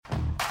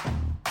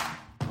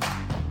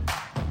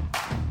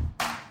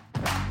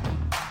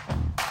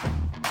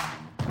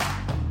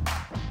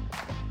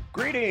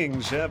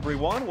Greetings,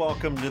 everyone.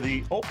 Welcome to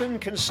the Open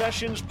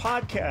Concessions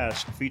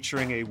podcast,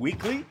 featuring a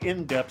weekly,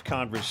 in-depth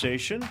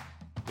conversation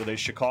with a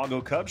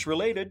Chicago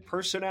Cubs-related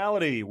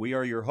personality. We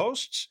are your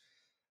hosts.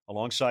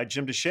 Alongside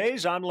Jim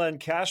DeShays, I'm Len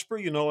Casper.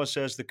 You know us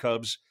as the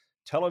Cubs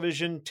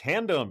television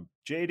tandem.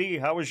 JD,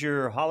 how was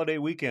your holiday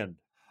weekend?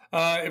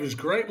 It was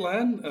great,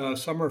 Len.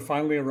 Summer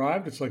finally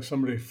arrived. It's like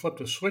somebody flipped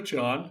a switch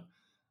on,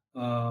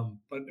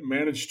 but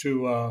managed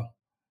to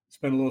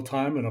spend a little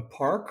time in a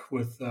park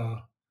with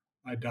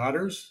my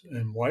daughters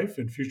and wife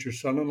and future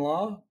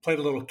son-in-law. Played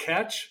a little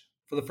catch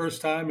for the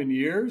first time in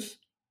years,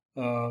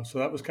 so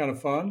that was kind of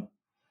fun.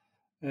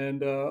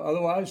 And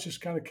otherwise,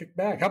 just kind of kicked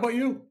back. How about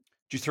you?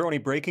 Did you throw any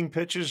breaking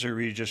pitches, or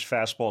were you just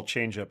fastball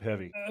changeup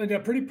heavy? Yeah,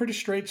 pretty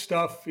straight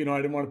stuff. I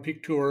didn't want to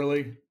peak too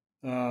early.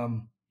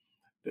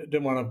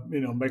 Didn't want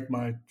to, make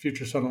my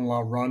future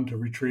son-in-law run to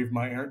retrieve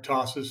my errant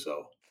tosses.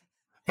 So,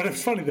 but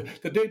it's funny.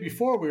 The day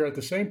before, we were at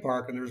the same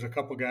park, and there was a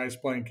couple guys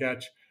playing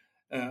catch,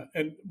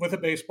 and with a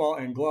baseball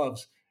and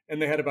gloves,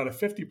 and they had about a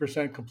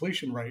 50%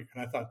 completion rate.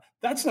 And I thought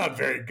that's not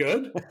very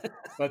good.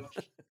 But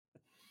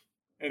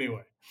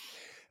anyway,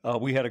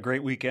 we had a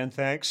great weekend.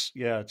 Thanks.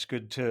 Yeah, it's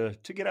good to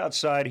get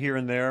outside here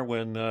and there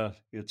when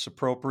it's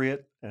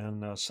appropriate.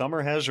 And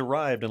summer has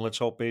arrived, and let's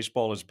hope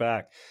baseball is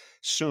back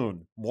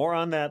soon. More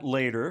on that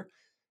later.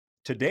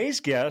 Today's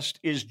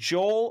guest is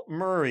Joel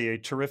Murray, a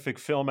terrific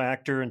film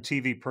actor and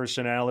TV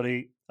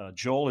personality.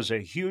 Joel is a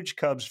huge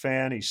Cubs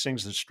fan. He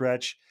sings the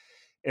stretch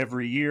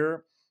every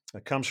year.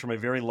 Comes from a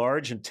very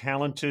large and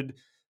talented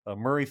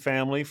Murray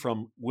family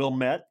from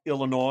Wilmette,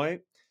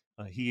 Illinois.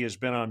 He has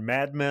been on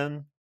Mad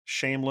Men,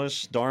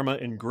 Shameless, Dharma,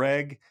 and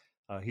Greg.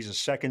 He's a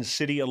Second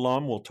City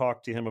alum. We'll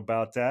talk to him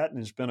about that. And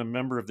has been a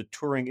member of the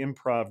touring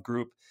improv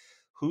group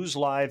Who's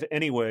Live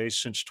Anyway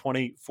since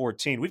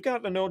 2014. We've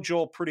gotten to know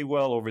Joel pretty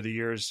well over the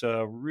years.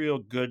 Real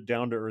good,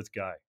 down-to-earth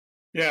guy.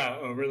 Yeah,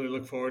 I really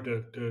look forward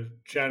to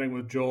chatting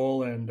with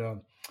Joel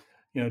and,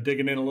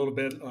 digging in a little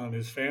bit on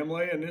his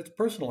family and its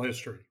personal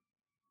history.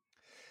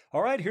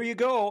 All right, here you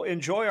go.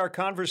 Enjoy our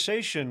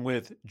conversation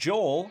with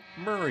Joel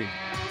Murray.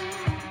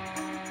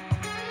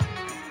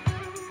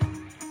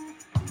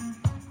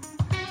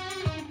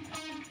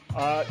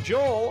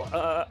 Joel,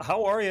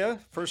 how are you,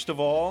 first of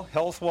all,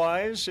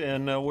 health-wise,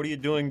 and what are you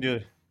doing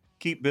to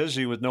keep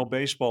busy with no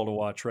baseball to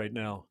watch right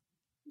now?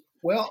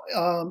 Well,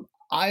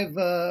 I've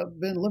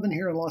been living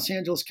here in Los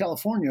Angeles,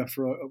 California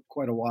for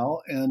quite a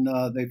while, and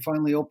they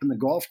finally opened the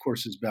golf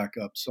courses back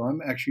up. So I'm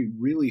actually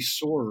really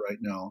sore right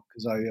now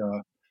because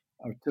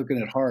I've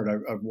taken it hard.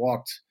 I've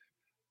walked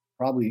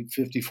probably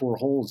 54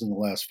 holes in the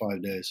last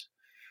 5 days.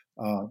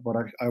 But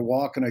I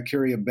walk and I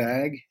carry a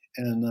bag,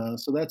 and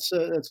so that's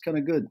kind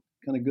of good.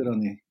 Kind of good on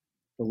the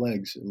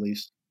legs, at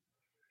least.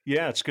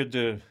 Yeah, it's good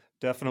to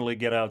definitely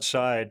get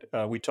outside.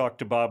 We talked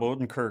to Bob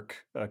Odenkirk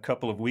a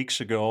couple of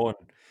weeks ago,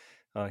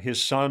 and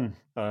his son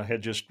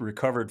had just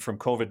recovered from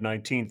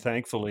COVID-19,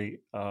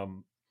 thankfully.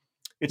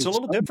 It's a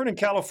little different in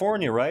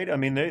California, right? I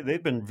mean,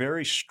 they've been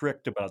very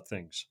strict about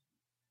things.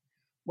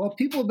 Well,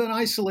 people have been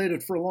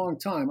isolated for a long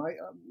time.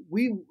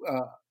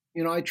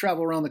 I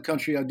travel around the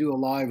country. I do a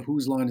live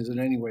Whose Line Is It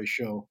Anyway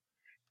show,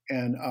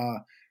 and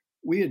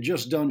we had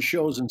just done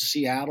shows in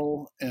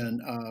Seattle, and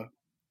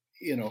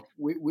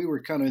we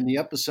were kind of in the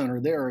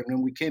epicenter there. And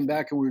then we came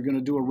back and we were going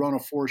to do a run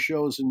of 4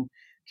 shows in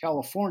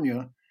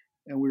California,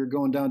 and we were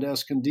going down to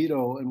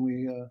Escondido, and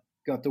we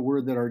got the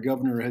word that our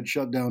governor had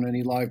shut down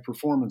any live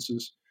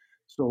performances.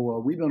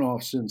 So we've been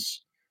off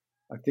since,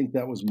 I think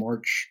that was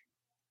March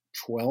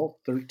 12th,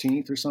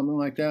 13th or something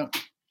like that.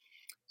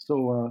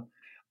 So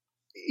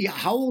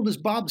how old is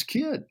Bob's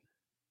kid?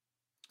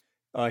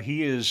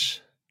 He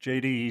is...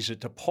 JD, he's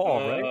at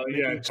DePaul, right?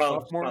 Yeah,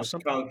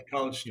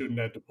 college student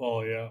at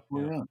DePaul.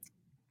 Yeah.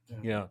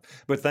 Yeah.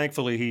 But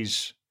thankfully,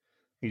 he's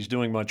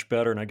doing much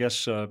better, and I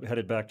guess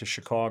headed back to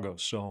Chicago.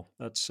 So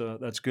that's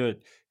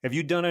good. Have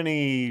you done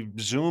any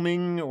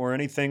Zooming or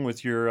anything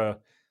with your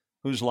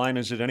Whose Line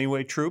Is It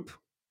Anyway troupe?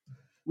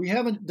 We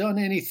haven't done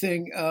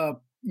anything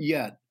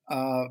yet.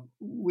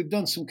 We've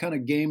done some kind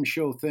of game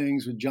show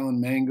things with John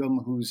Mangum,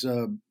 who's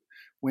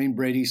Wayne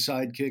Brady's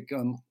sidekick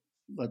on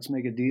Let's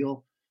Make a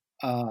Deal.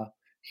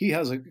 He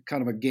has a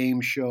kind of a game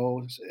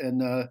show,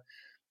 and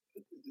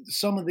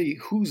some of the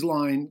Whose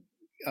Line,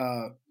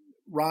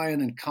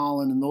 Ryan and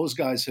Colin and those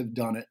guys have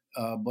done it,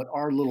 but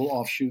our little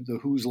offshoot, the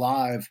Who's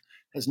Live,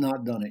 has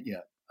not done it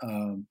yet.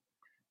 And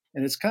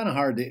it's kind of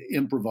hard to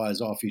improvise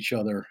off each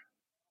other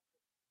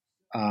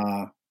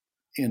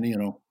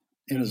in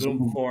a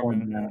Zoom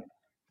format.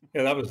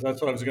 Yeah, that's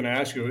what I was going to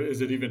ask you.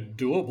 Is it even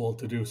doable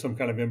to do some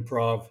kind of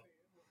improv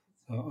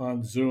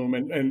on Zoom?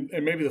 And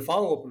maybe the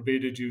follow-up would be,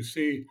 did you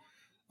see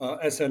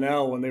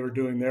SNL when they were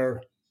doing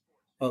their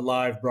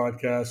live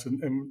broadcast,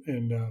 and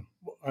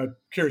I'm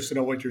curious to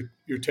know what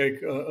your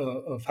take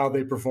of how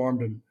they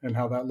performed and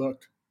how that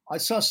looked. I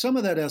saw some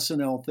of that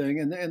SNL thing,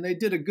 and they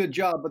did a good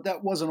job, but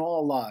that wasn't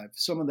all live.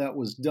 Some of that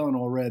was done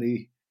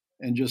already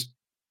and just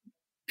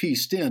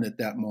pieced in at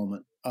that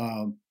moment.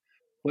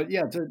 But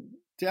yeah, to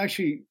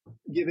actually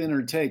give in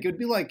or take, it'd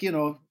be like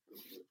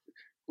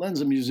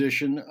Len's a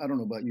musician. I don't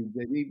know about you,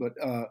 JD, but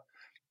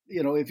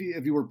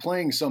if you were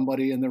playing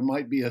somebody and there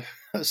might be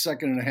a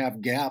second and a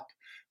half gap,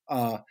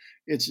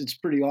 it's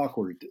pretty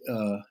awkward.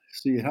 So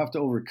you have to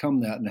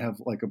overcome that and have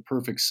like a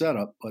perfect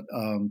setup. But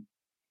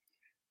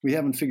we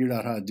haven't figured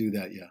out how to do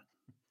that yet.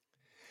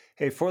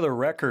 Hey, for the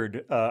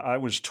record, I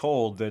was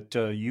told that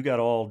you got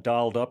all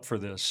dialed up for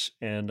this,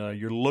 and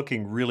you're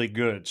looking really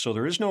good. So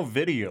there is no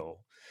video,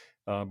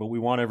 but we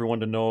want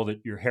everyone to know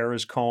that your hair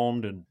is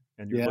combed and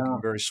you're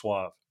looking very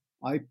suave.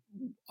 I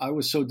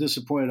was so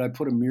disappointed. I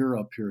put a mirror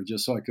up here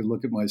just so I could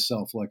look at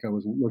myself like I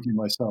was looking at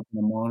myself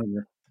in the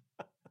monitor.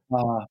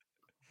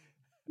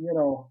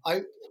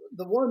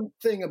 The one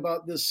thing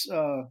about this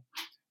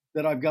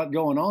that I've got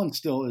going on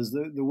still is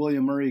the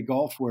William Murray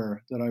golf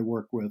wear that I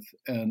work with,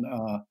 and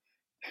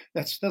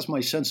that's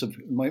my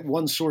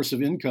one source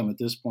of income at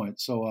this point.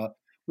 So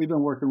we've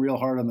been working real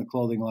hard on the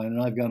clothing line,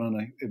 and I've got on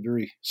a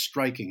very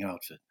striking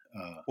outfit.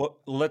 Well,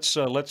 let's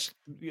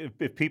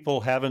if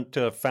people haven't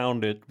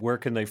found it, where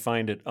can they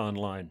find it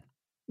online?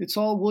 It's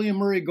all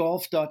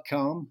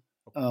WilliamMurrayGolf.com,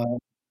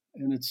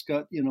 and it's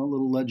got a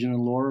little legend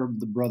and lore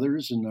of the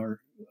brothers and our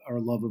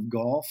love of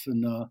golf,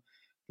 and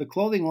the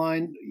clothing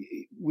line.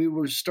 We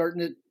were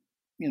starting it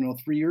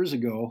 3 years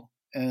ago,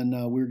 and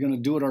we were going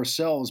to do it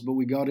ourselves, but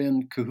we got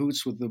in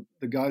cahoots with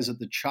the guys at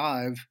the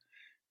Chive,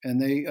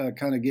 and they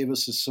kind of gave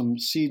us some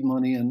seed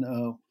money and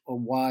a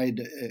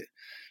wide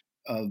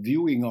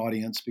viewing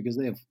audience, because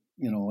they have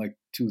like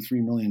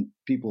 2-3 million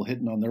people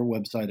hitting on their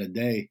website a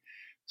day.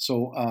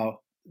 So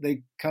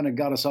they kind of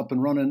got us up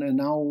and running, and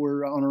now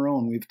we're on our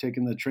own. We've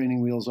taken the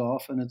training wheels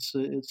off, and it's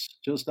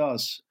just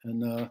us,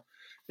 and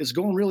it's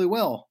going really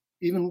well.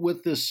 Even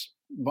with this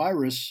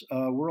virus,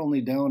 we're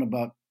only down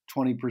about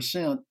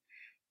 20%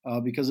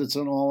 because it's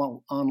an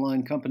all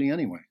online company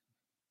anyway.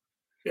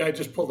 Yeah, I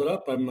just pulled it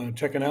up. I'm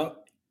checking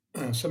out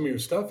some of your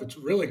stuff. It's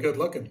really good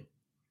looking.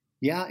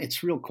 Yeah,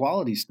 it's real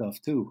quality stuff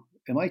too.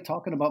 Am I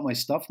talking about my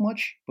stuff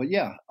much? But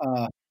yeah,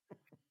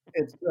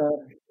 it's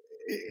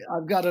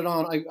I've got it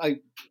on.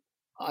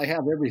 I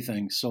have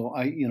everything. So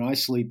I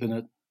sleep in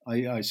it.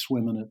 I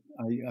swim in it.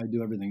 I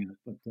do everything in it.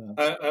 But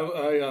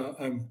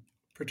I'm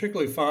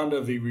particularly fond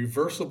of the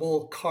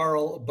reversible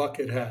Carl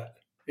bucket hat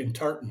in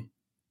tartan.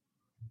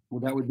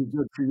 Well, that would be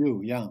good for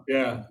you. Yeah.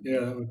 Yeah,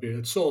 that would be.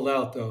 It's sold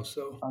out though.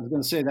 So I was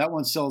going to say that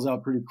one sells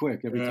out pretty quick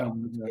every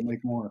time we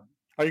make more.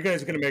 Are you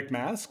guys going to make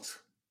masks?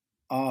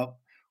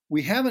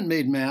 We haven't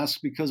made masks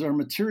because our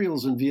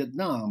material's in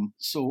Vietnam.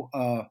 So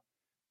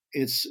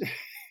it's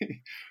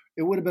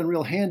it would have been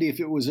real handy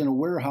if it was in a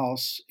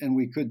warehouse and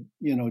we could,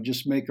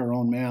 just make our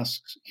own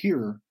masks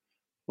here.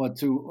 But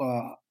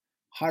to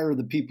hire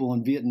the people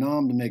in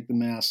Vietnam to make the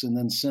masks and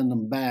then send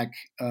them back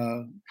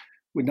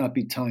would not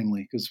be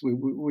timely, because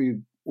we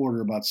order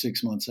about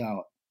 6 months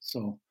out.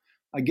 So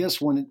I guess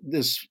when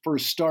this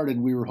first started,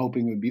 we were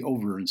hoping it would be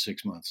over in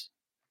 6 months,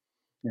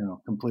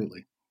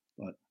 completely.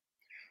 But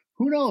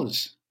who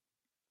knows?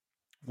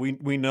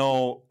 We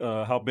know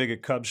how big a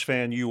Cubs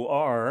fan you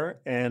are,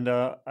 and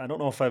I don't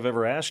know if I've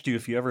ever asked you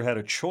if you ever had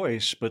a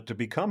choice but to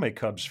become a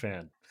Cubs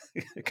fan,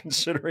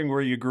 considering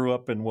where you grew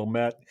up in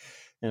Wilmette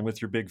and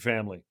with your big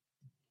family.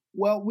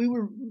 Well, we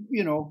were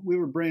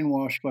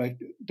brainwashed by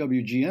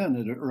WGN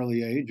at an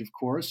early age, of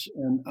course,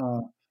 and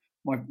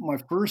my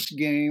first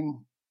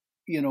game,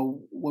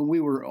 when we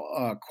were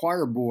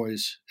choir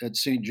boys at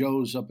St.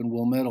 Joe's up in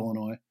Wilmette,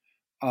 Illinois,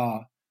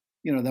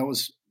 that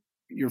was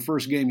your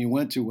first game you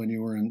went to when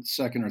you were in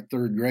second or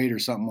third grade or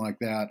something like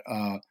that.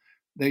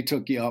 They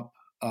took you up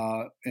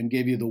and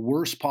gave you the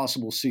worst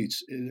possible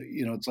seats.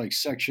 It's like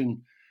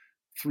section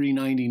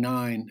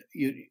 399.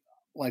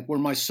 Like where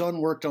my son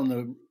worked on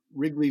the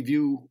Wrigley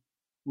View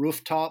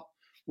rooftop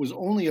was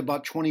only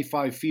about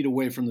 25 feet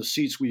away from the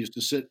seats we used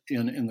to sit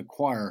in the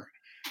choir.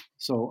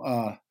 So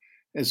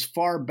as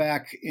far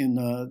back in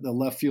the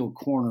left field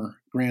corner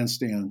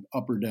grandstand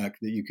upper deck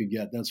that you could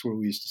get, that's where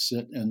we used to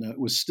sit, and it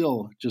was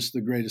still just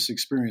the greatest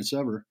experience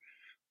ever.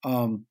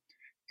 And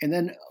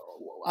then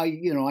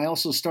I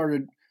also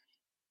started,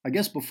 I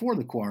guess, before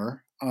the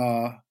choir.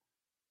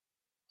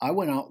 I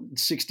went out in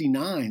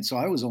 '69, so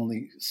I was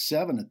only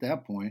 7 at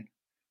that point.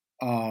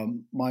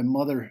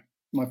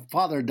 My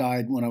father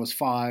died when I was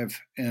 5,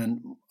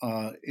 and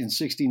in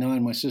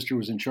 '69, my sister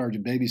was in charge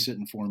of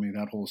babysitting for me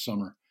that whole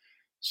summer.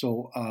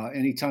 So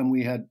anytime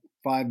we had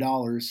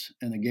 $5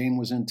 and a game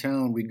was in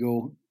town, we'd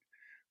go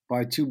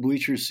buy 2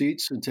 bleacher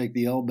seats and take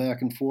the L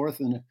back and forth.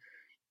 And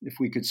if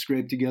we could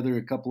scrape together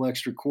a couple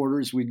extra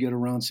quarters, we'd get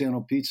around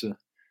Sano Pizza.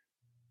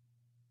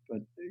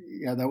 But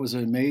yeah, that was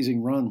an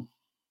amazing run.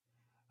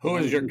 Who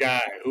is your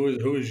guy?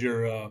 Who is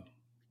your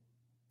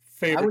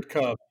favorite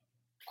Cub?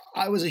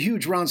 I was a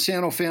huge Ron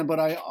Santo fan, but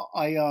I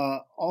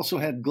also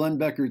had Glenn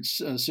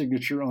Beckert's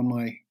signature on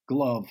my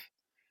glove.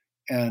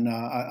 And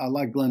I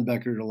like Glenn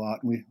Beckert a lot.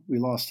 We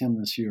lost him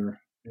this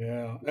year.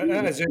 Yeah.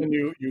 As in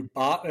you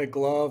bought a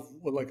glove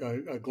with like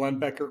a Glenn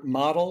Beckert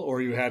model,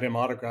 or you had him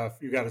autograph?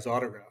 You got his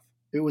autograph?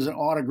 It was an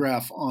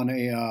autograph on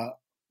a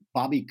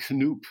Bobby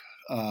Knoop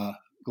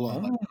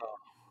glove. Oh,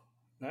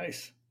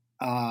 nice.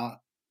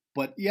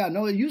 But yeah,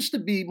 no, it used to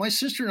be my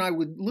sister and I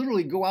would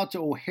literally go out to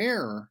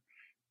O'Hare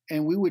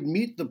and we would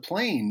meet the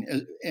plane.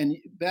 And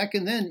back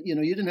in then, you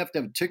didn't have to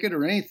have a ticket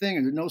or anything,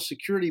 and there's no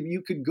security.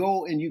 You could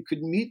go and you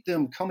could meet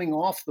them coming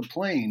off the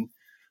plane.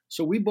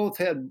 So we both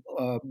had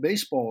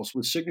baseballs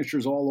with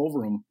signatures all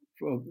over them,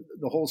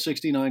 the whole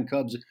 69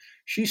 Cubs.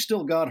 She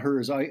still got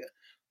hers. I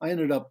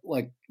ended up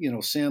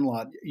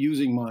Sandlot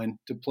using mine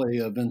to play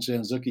Vince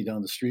Zanzucchi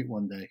down the street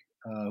one day.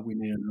 We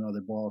needed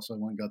another ball, so I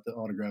went and got the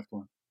autographed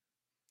one.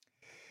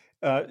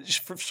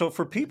 So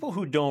for people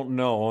who don't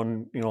know,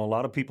 and a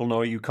lot of people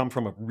know you come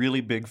from a really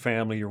big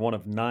family. You're one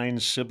of 9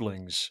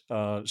 siblings.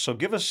 So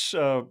give us,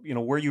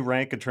 where you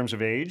rank in terms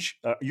of age.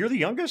 You're the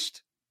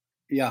youngest?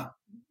 Yeah,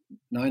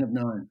 9 of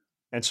 9.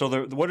 And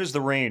so what is the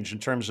range in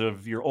terms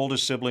of your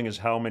oldest sibling is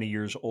how many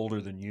years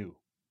older than you?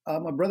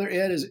 My brother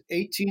Ed is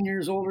 18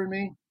 years older than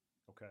me.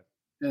 Okay.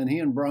 And he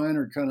and Brian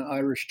are kind of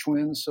Irish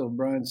twins. So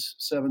Brian's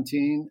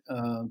 17.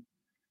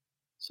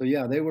 So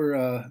yeah, they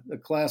were the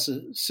class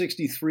of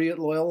 63 at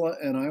Loyola,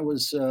 and I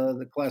was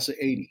the class of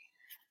 80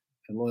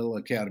 at Loyola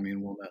Academy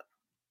in Wilmette.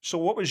 So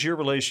what was your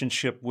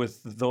relationship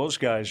with those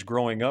guys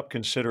growing up,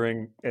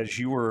 considering as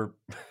you were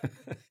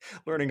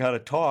learning how to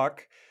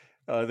talk,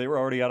 they were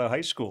already out of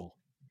high school?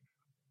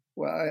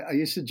 Well, I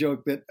used to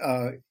joke that,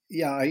 I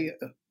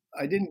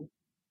didn't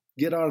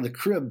get out of the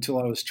crib till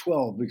I was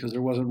 12 because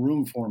there wasn't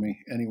room for me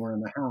anywhere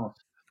in the house.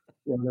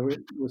 There were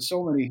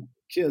so many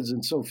kids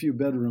and so few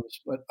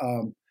bedrooms. But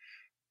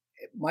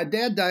my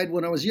dad died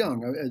when I was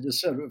young. I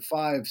just said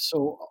 5.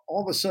 So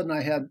all of a sudden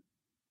I had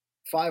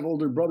 5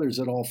 older brothers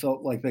that all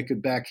felt like they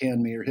could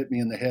backhand me or hit me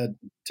in the head,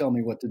 tell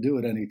me what to do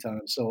at any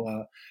time.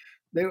 So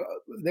they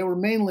were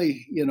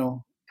mainly,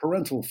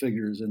 parental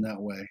figures in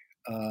that way.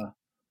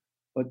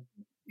 But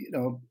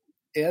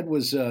Ed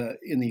was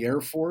in the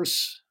Air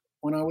Force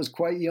when I was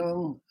quite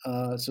young,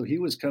 so he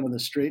was kind of the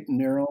straight and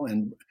narrow.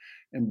 And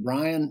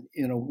Brian,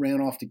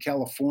 ran off to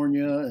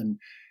California, and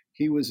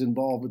he was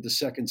involved with the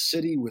Second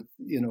City with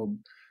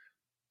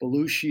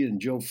Belushi and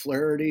Joe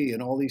Flaherty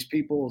and all these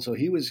people. So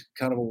he was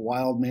kind of a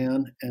wild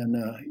man.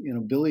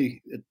 And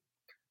Billy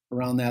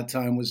around that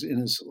time was in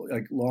his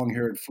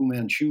long-haired Fu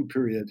Manchu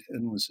period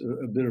and was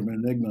a bit of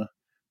an enigma,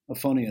 a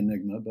funny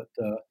enigma. But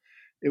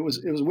it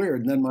was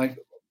weird. And then my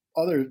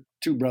other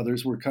 2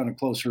 brothers were kind of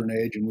closer in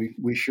age, and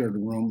we shared a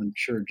room and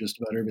shared just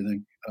about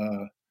everything.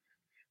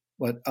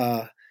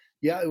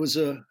 It was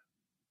a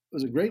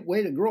great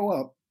way to grow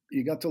up.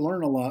 You got to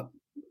learn a lot,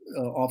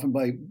 often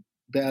by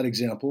bad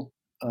example.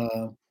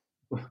 Here's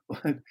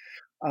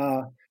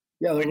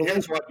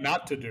what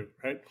not to do,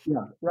 right?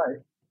 Yeah, right.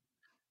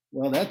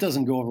 Well, that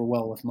doesn't go over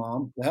well with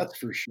Mom, that's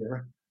for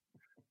sure.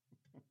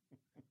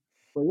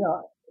 But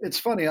yeah, it's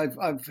funny.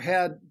 I've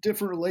had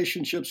different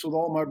relationships with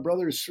all my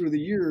brothers through the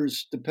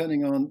years,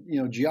 depending on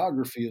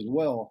geography as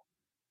well.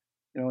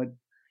 When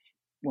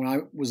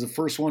I was the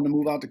first one to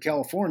move out to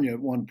California at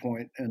one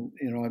point, and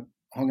I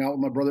hung out with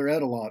my brother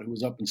Ed a lot, who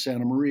was up in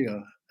Santa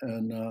Maria,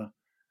 and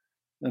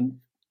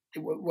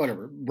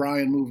whatever.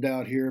 Brian moved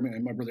out here,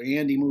 and my brother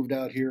Andy moved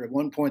out here. At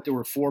one point, there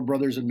were 4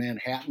 brothers in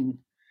Manhattan.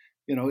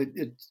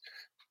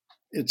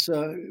 It's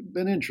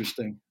been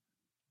interesting.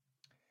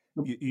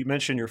 You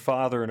mentioned your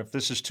father, and if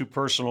this is too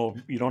personal,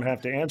 you don't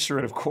have to answer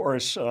it, of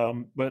course.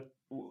 But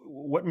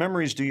what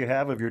memories do you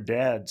have of your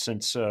dad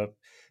since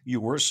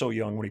you were so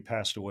young when he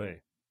passed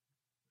away?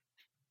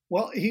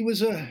 Well, he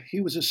was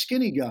a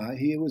skinny guy.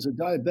 He was a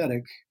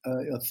diabetic,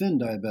 a thin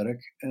diabetic,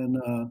 and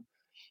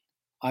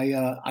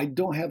I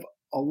don't have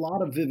a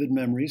lot of vivid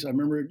memories. I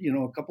remember,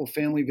 a couple of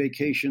family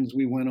vacations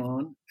we went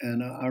on,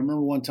 and I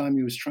remember one time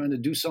he was trying to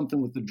do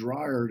something with the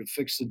dryer to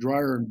fix the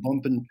dryer and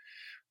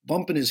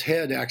bumping his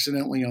head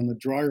accidentally on the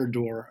dryer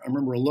door. I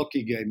remember a look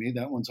he gave me.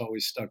 That one's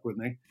always stuck with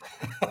me.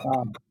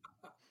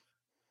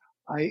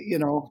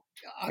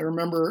 I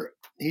remember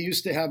he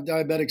used to have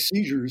diabetic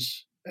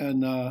seizures,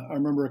 and I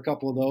remember a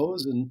couple of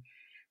those. And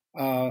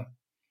I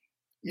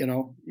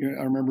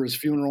remember his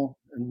funeral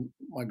and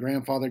my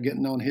grandfather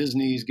getting on his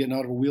knees, getting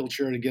out of a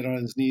wheelchair to get on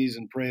his knees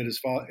and pray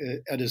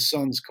at his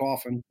son's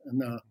coffin.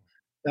 And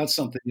that's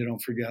something you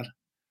don't forget.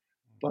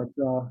 But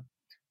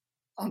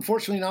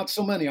unfortunately, not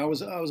so many. I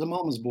was a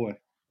mama's boy.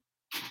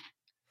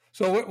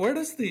 So where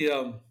does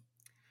the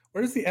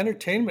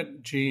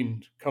entertainment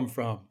gene come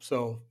from?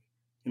 So,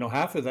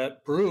 half of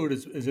that brood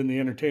is in the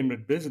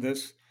entertainment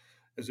business.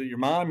 Is it your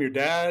mom, your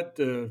dad,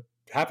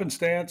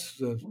 happenstance,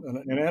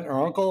 an aunt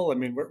or uncle? I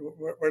mean,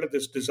 where did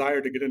this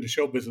desire to get into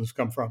show business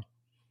come from?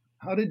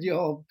 How did you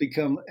all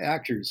become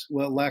actors?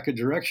 Well, lack of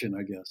direction,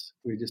 I guess.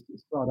 We just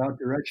sought out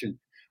direction.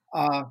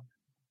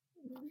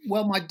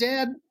 Well, my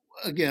dad,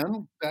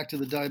 again, back to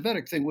the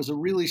diabetic thing, was a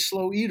really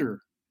slow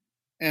eater.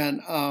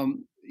 And,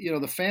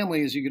 the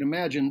family, as you can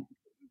imagine,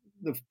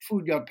 the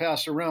food got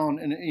passed around,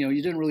 and,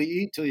 you didn't really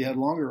eat till you had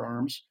longer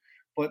arms.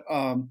 But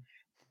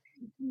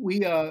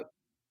we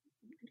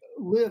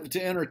lived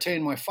to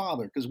entertain my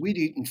father, because we'd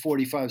eat in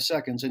 45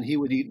 seconds and he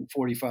would eat in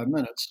 45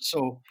 minutes.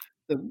 So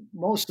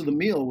most of the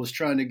meal was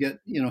trying to get,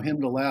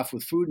 him to laugh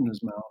with food in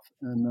his mouth.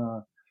 And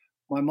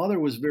my mother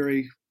was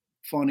very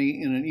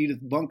funny in an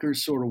Edith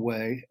Bunkers sort of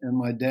way, and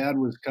my dad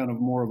was kind of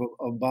more of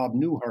a Bob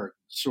Newhart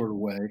sort of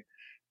way.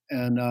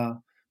 And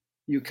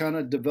you kind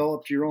of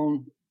developed your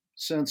own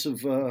sense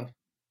of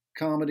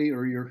comedy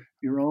or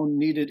your own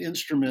needed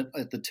instrument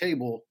at the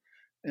table,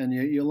 and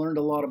you learned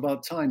a lot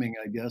about timing,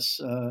 I guess.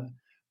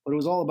 But it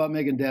was all about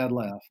making Dad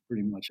laugh,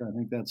 pretty much. I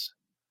think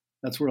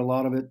that's where a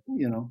lot of it,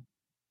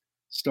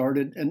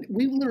 started. And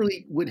we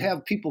literally would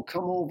have people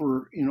come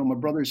over. My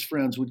brother's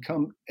friends would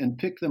come and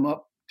pick them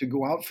up to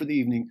go out for the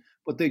evening,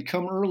 but they'd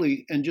come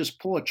early and just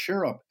pull a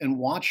chair up and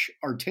watch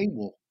our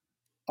table.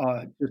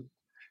 Just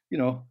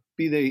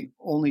be they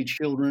only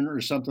children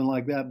or something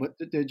like that, but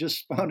they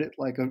just found it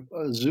like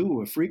a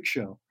zoo, a freak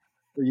show,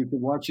 where you could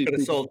watch these Could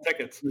have people. sold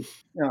tickets.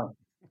 Yeah.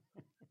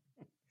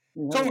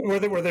 So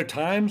were there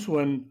times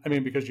when, I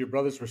mean, because your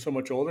brothers were so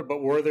much older,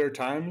 but were there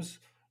times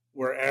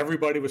where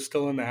everybody was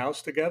still in the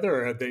house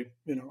together, or had they,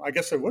 I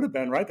guess there would have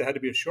been, right? There had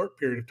to be a short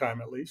period of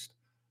time at least.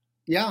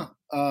 Yeah.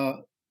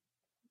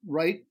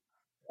 Right.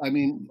 I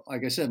mean,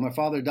 like I said, my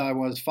father died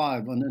when I was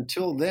 5, and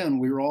until then,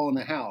 we were all in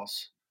the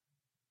house.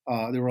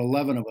 There were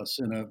 11 of us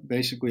in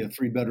basically a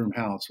 3-bedroom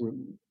house.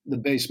 The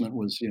basement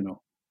was,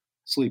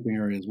 sleeping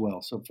area as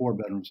well, so 4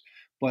 bedrooms.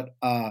 But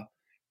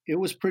it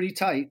was pretty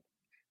tight,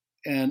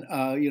 and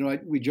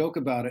we joke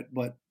about it.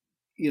 But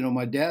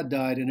my dad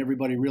died, and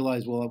everybody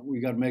realized, well,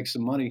 we got to make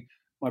some money.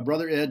 My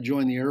brother Ed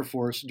joined the Air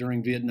Force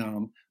during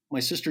Vietnam. My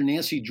sister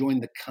Nancy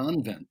joined the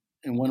convent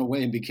and went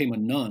away and became a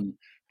nun.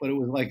 But it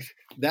was like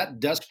that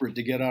desperate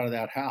to get out of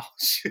that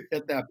house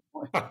at that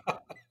point.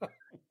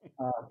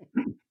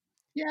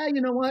 Yeah,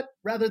 you know what?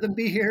 Rather than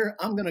be here,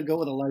 I'm going to go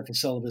with a life of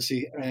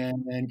celibacy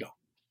and go.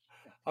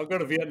 I'll go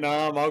to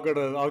Vietnam. I'll go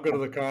to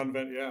the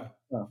convent. Yeah.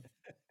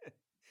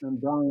 And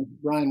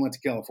Brian went to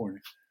California.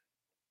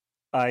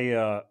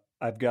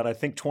 I've got, I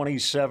think,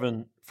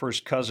 27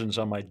 first cousins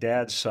on my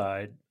dad's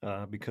side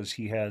because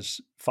he has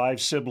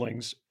 5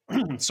 siblings.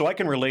 So I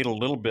can relate a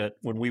little bit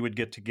when we would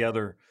get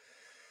together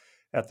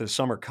at the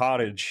summer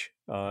cottage,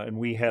 and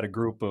we had a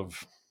group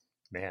of,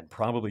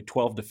 probably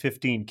 12 to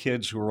 15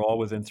 kids who were all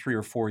within 3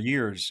 or 4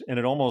 years, and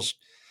it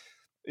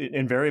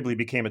invariably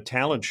became a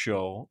talent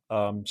show.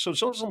 So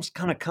it's almost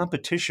kind of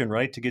competition,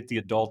 right, to get the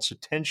adults'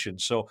 attention.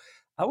 So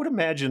I would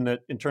imagine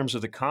that in terms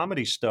of the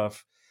comedy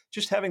stuff,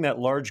 just having that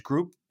large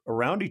group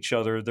around each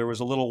other, there was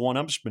a little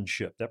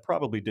one-upsmanship. That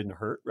probably didn't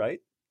hurt, right?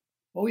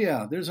 Oh,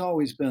 yeah. There's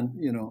always been,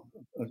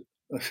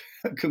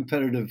 a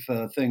competitive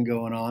thing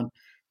going on,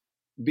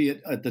 be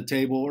it at the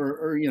table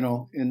or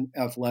in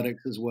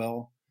athletics as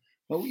well.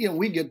 But,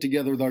 we get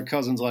together with our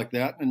cousins like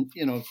that. And,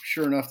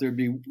 sure enough, there'd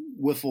be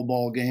wiffle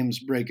ball games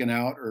breaking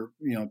out or,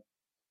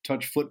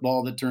 touch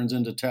football that turns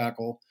into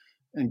tackle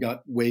and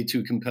got way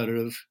too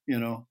competitive,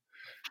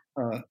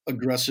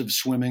 aggressive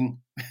swimming,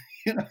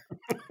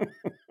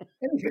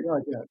 anything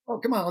like that. Oh,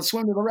 come on, let's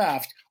swim to the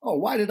raft. Oh,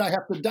 why did I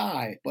have to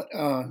die? But,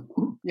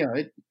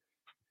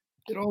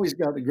 it always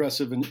got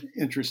aggressive and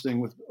interesting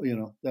with,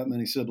 that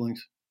many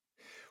siblings.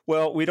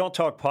 Well, we don't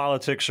talk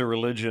politics or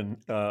religion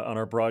on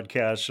our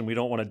broadcasts, and we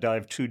don't want to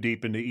dive too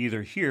deep into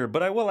either here.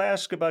 But I will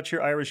ask about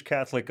your Irish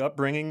Catholic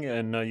upbringing,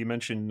 and you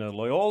mentioned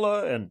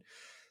Loyola, and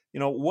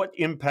what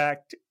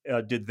impact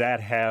did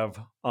that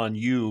have on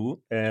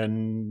you,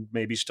 and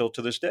maybe still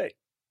to this day?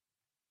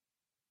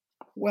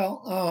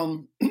 Well,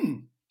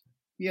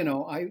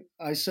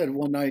 I said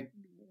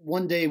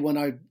one day when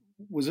I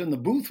was in the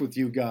booth with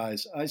you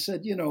guys, I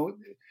said,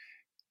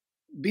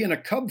 being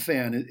a Cub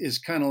fan is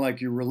kind of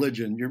like your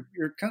religion.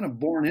 You're kind of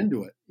born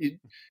into it.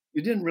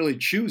 You didn't really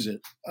choose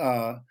it.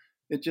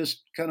 It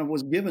just kind of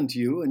was given to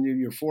you, and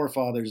your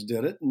forefathers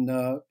did it. And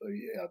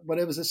but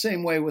it was the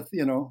same way with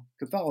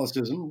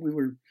Catholicism. We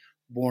were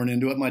born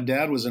into it. My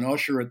dad was an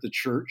usher at the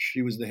church.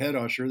 He was the head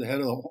usher, the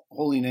head of the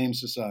Holy Name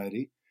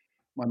Society.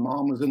 My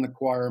mom was in the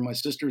choir. My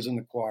sister's in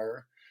the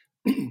choir.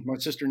 My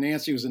sister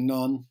Nancy was a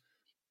nun,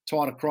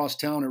 taught across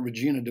town at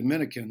Regina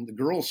Dominican, the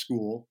girls'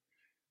 school.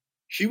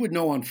 She would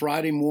know on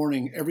Friday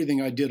morning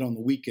everything I did on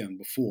the weekend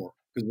before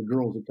because the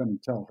girls would come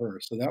and tell her.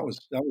 So that was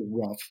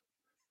rough.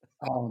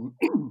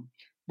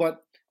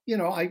 But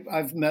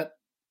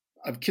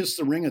I've kissed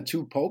the ring of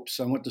 2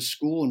 popes. I went to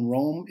school in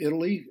Rome,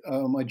 Italy,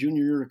 my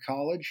junior year of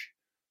college.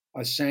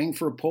 I sang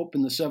for a pope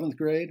in the 7th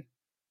grade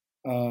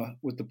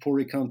with the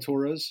Puri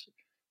Cantores.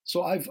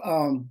 So I've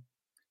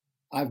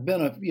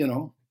been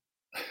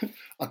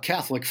a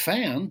Catholic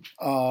fan.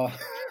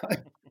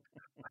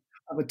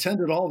 I've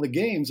attended all the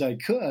games I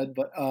could,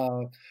 but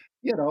I'm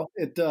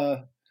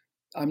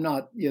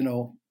not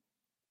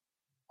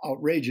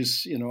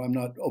outrageous. I'm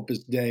not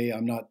Opus Dei.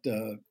 I'm not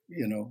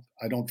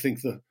I don't think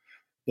the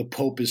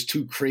Pope is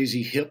too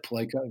crazy hip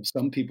like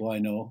some people I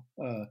know.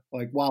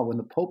 Like, wow, when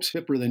the Pope's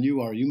hipper than you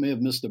are, you may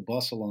have missed a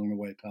bus along the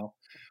way, pal.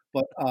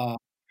 But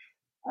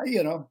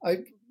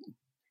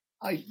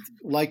I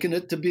liken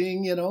it to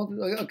being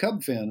a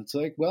Cub fan. It's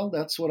like, well,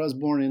 that's what I was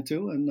born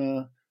into,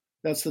 and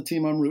that's the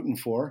team I'm rooting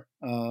for.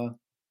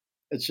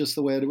 It's just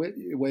the way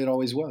it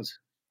always was.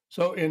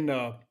 So I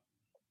know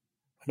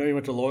you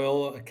went to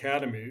Loyola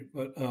Academy,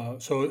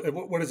 but so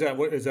what is that?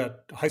 What is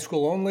that? High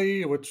school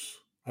only?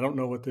 I don't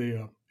know what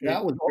the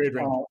That was grade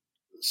range.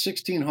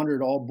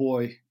 1600 all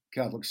boy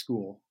Catholic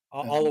school.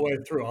 All the way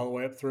through, all the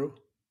way up through.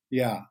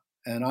 Yeah,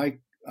 and I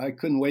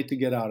couldn't wait to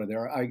get out of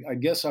there. I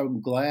guess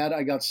I'm glad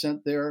I got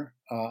sent there.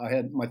 I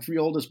had my three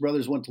oldest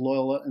brothers went to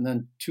Loyola, and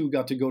then two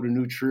got to go to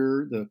New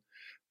Trier, the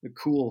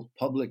cool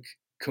public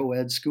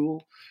co-ed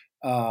school.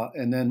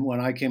 And then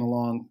when I came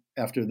along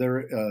after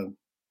their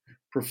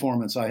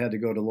performance, I had to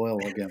go to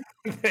Loyola again.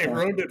 They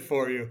ruined it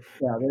for you.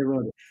 Yeah, they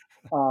ruined it.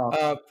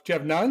 Did you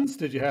have nuns?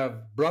 Did you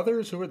have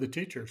brothers? Who were the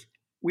teachers?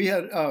 We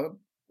had a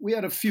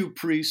few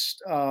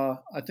priests.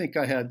 I think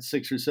I had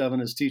 6 or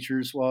 7 as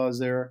teachers while I was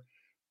there.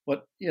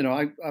 But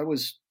I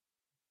was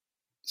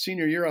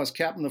senior year. I was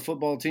captain of the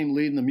football team,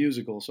 leading the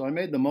musical, so I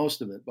made the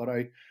most of it. But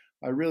I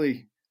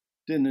really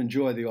didn't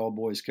enjoy the all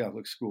boys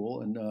Catholic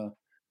school. And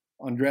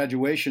on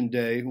graduation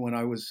day, when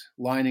I was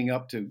lining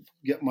up to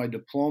get my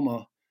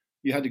diploma,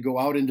 you had to go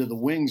out into the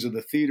wings of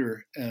the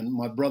theater, and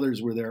my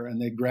brothers were there,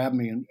 and they grabbed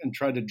me and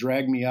tried to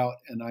drag me out.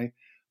 And I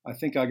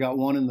think I got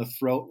one in the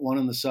throat, one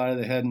in the side of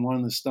the head, and one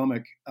in the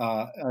stomach.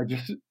 I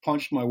just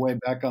punched my way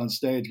back on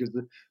stage because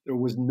there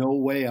was no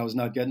way I was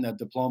not getting that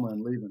diploma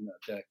and leaving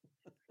that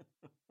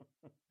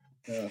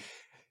day.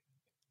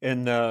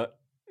 And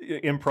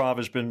improv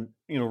has been,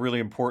 really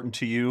important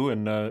to you.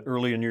 And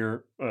early in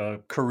your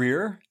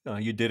career,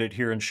 you did it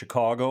here in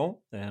Chicago,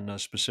 and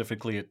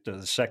specifically at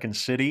the Second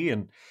City.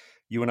 And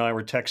you and I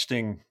were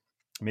texting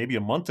maybe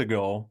a month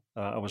ago.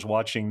 I was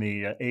watching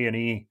the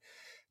A&E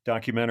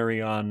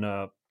documentary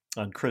on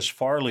Chris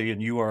Farley,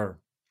 and you are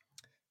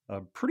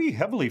pretty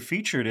heavily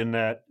featured in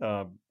that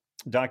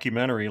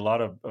documentary. A lot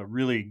of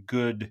really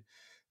good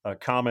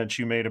comments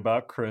you made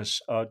about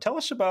Chris. Tell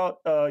us about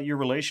your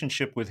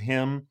relationship with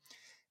him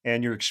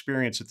and your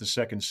experience at the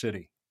Second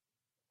City.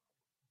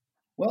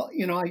 Well,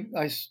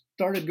 I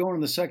started going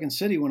to the Second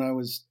City when I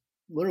was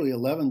literally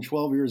 11,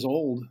 12 years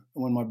old,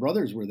 when my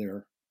brothers were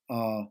there.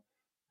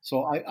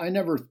 So I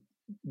never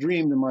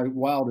dreamed in my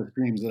wildest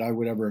dreams that I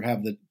would ever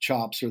have the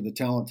chops or the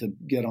talent to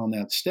get on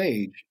that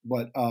stage.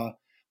 But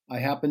I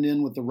happened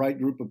in with the right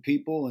group of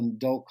people, and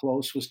Del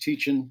Close was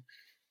teaching,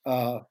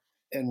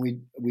 and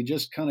we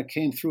just kind of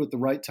came through at the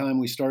right time.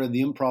 We started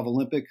the Improv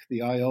Olympic,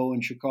 the IO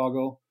in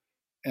Chicago,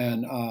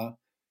 and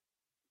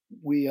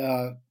we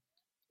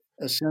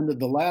ascended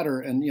the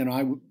ladder. And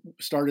I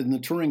started in the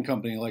touring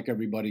company like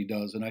everybody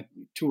does, and I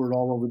toured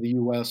all over the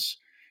U.S.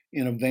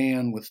 in a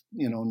van with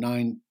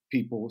 9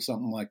 people,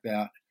 something like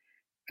that.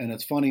 And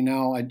it's funny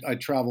now, I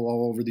travel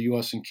all over the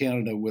U.S. and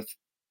Canada with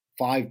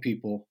 5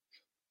 people,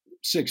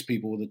 6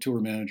 people with a tour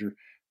manager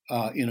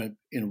in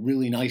a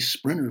really nice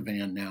Sprinter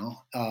van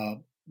now,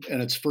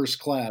 and it's first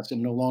class.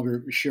 I'm no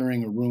longer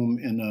sharing a room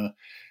in a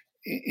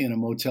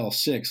Motel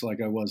 6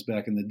 like I was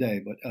back in the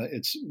day. But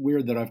it's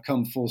weird that I've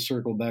come full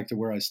circle back to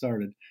where I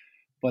started.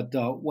 But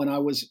when I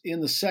was in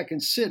the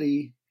Second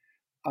City,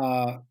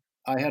 I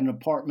had an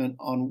apartment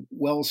on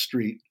Wells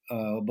Street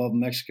above a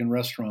Mexican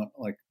restaurant,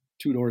 like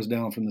 2 doors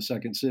down from the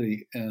Second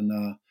City.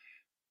 And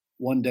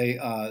one day,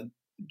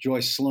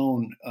 Joyce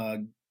Sloan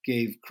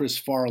gave Chris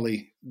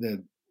Farley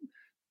the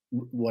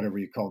whatever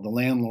you call it, the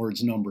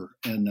landlord's number,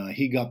 and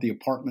he got the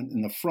apartment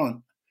in the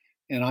front,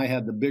 and I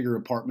had the bigger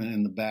apartment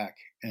in the back.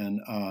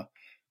 And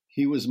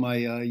he was my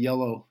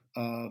yellow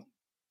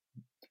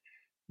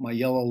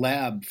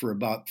lab for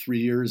about 3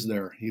 years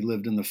there. He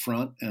lived in the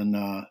front, and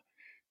I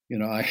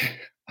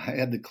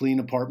had the clean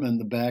apartment in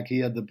the back. He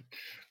had the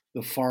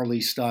Farley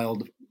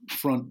styled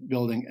front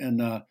building,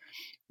 and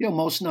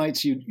most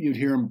nights you'd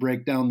hear him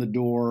break down the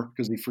door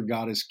because he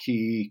forgot his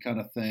key, kind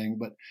of thing.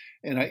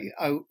 And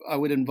I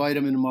would invite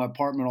him into my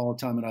apartment all the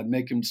time, and I'd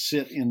make him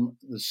sit in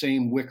the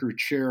same wicker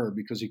chair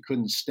because he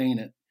couldn't stain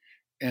it.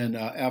 And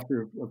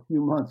after a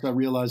few months, I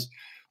realized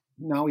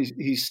now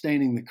he's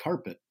staining the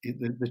carpet.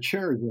 The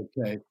chair is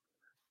okay,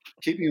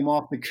 keeping him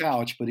off the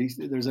couch, but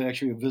there's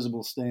actually a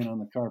visible stain on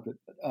the carpet.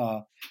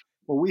 Well,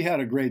 we had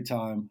a great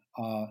time.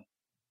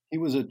 He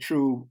was a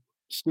true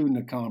student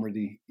of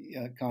comedy.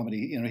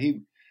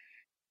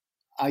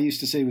 I used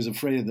to say he was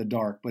afraid of the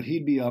dark, but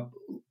he'd be up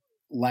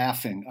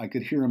laughing. I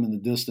could hear him in the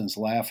distance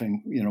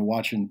laughing,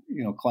 watching,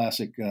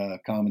 classic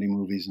comedy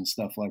movies and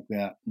stuff like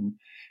that. And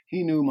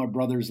he knew my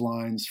brother's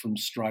lines from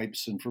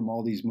Stripes and from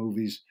all these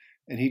movies,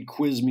 and he'd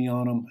quiz me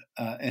on them.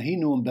 And he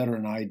knew them better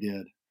than I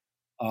did.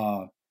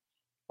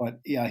 But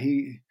yeah,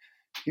 he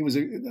was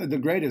the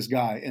greatest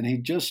guy. And he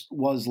just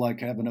was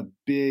like having a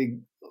big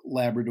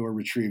Labrador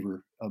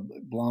retriever, a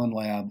blonde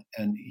lab.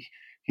 And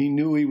he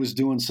knew he was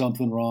doing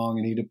something wrong,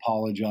 and he'd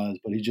apologize,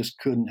 but he just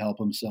couldn't help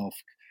himself,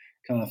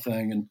 kind of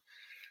thing. And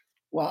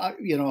well,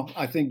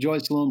 I think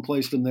Joyce Sloan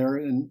placed him there,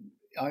 and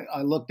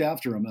I looked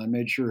after him. I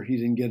made sure he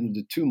didn't get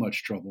into too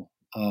much trouble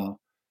for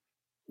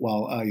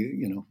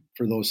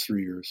those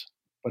 3 years.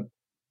 But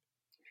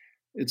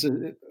it's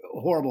a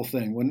horrible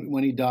thing.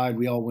 When he died,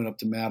 we all went up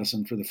to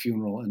Madison for the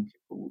funeral, and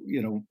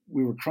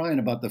we were crying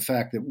about the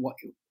fact that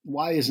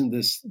why isn't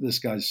this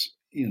guy's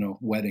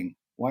wedding?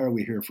 Why are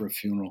we here for a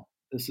funeral?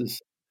 This is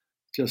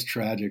just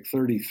tragic.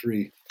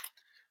 33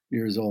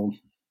 years old.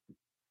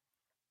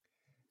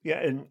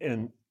 Yeah,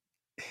 and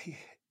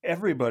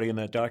everybody in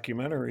that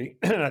documentary,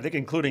 I think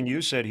including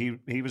you, said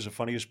he was the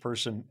funniest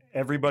person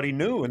everybody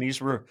knew. And these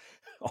were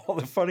all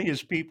the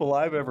funniest people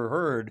I've ever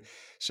heard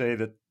say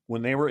that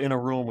when they were in a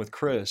room with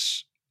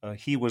Chris,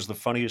 he was the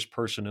funniest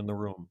person in the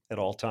room at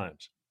all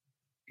times.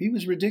 He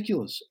was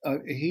ridiculous.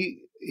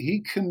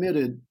 He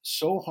committed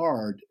so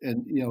hard,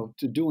 and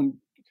to doing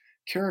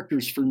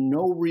characters for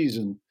no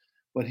reason,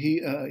 but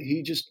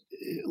he just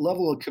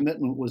level of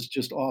commitment was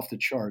just off the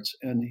charts,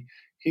 and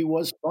he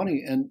was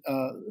funny, and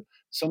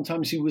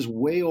sometimes he was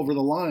way over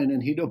the line,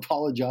 and he'd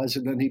apologize,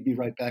 and then he'd be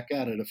right back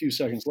at it a few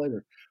seconds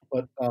later.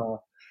 But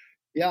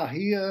yeah,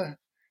 he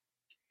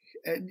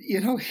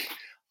and,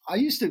 I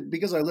used to,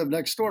 because I lived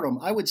next door to him,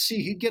 I would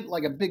see he'd get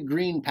like a big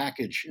green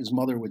package his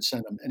mother would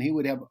send him, and he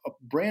would have a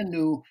brand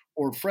new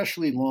or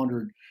freshly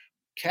laundered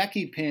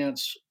khaki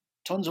pants,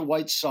 tons of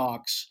white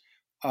socks,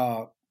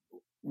 uh,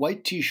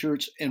 white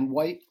t-shirts, and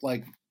white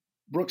like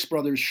Brooks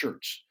Brothers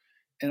shirts.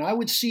 And I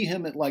would see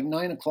him at like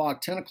 9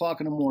 o'clock, 10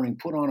 o'clock in the morning,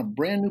 put on a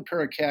brand new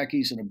pair of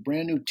khakis and a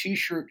brand new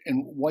t-shirt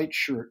and white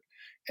shirt.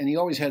 And he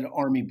always had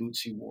army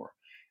boots he wore.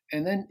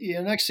 And then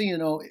next thing you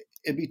know,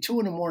 it'd be 2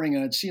 a.m.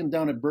 and I'd see him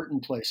down at Burton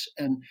Place.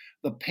 And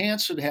the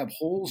pants would have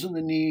holes in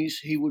the knees.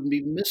 He would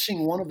be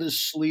missing one of his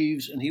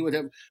sleeves, and he would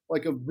have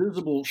like a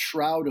visible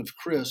shroud of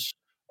Chris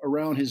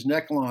around his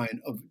neckline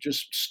of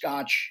just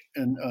scotch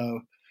and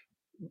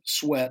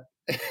sweat.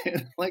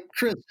 Like,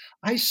 Chris,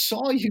 I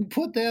saw you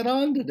put that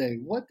on today.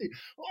 What?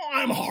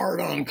 I'm hard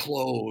on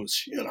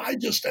clothes. I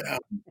just am.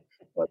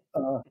 But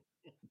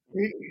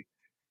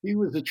he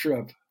was a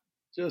trip.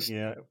 Just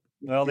yeah.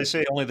 Well, they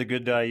say only the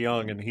good die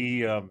young, and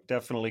he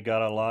definitely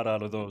got a lot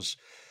out of those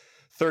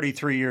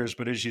 33 years.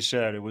 But as you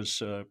said, it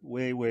was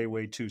way, way,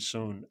 way too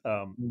soon.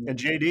 And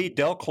JD,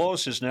 Del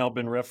Close has now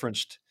been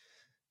referenced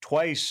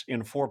twice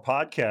in 4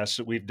 podcasts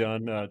that we've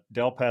done.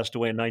 Del passed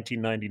away in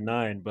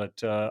 1999,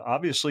 but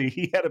obviously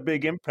he had a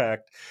big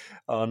impact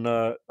on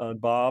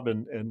Bob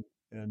and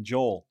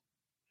Joel.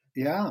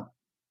 Yeah.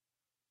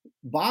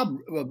 Bob,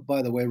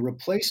 by the way,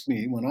 replaced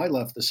me when I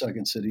left the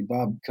Second City.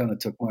 Bob kind of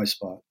took my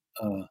spot,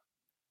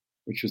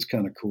 which was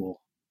kind of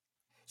cool.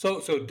 So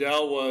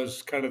Del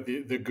was kind of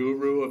the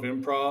guru of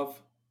improv,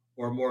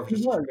 or more of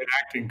just an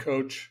acting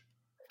coach?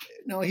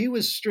 No, he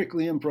was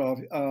strictly improv.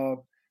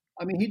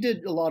 I mean, he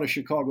did a lot of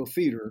Chicago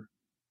theater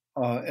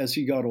as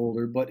he got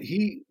older, but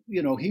he's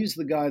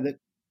the guy that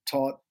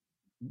taught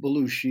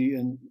Belushi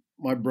and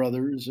my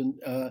brothers, and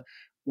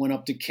went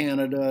up to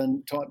Canada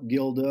and taught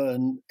Gilda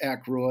and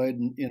Aykroyd,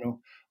 and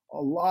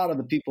a lot of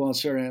the people on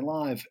Saturday Night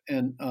Live.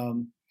 And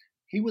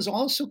he was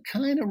also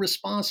kind of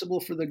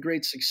responsible for the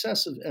great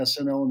success of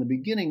SNL in the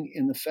beginning,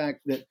 in the fact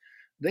that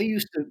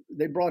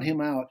they brought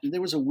him out. There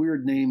was a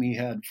weird name he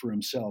had for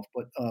himself,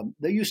 but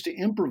they used to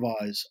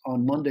improvise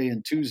on Monday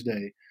and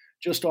Tuesday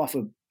just off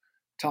of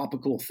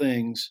topical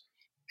things.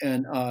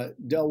 And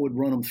Del would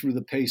run them through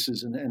the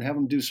paces and have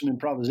them do some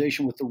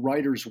improvisation with the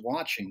writers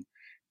watching.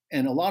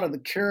 And a lot of the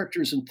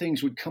characters and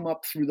things would come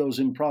up through those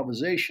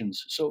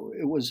improvisations. So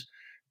it was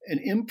an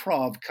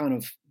improv kind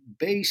of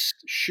based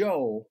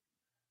show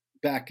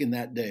back in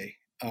that day.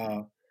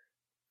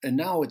 And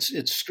now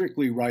it's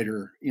strictly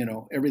writer,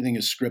 everything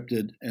is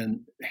scripted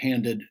and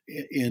handed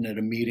in at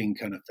a meeting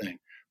kind of thing.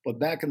 But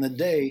back in the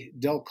day,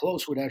 Del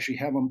Close would actually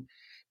have them,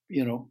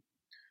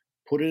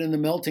 put it in the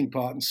melting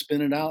pot and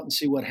spin it out and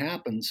see what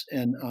happens.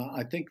 And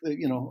I think that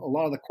a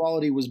lot of the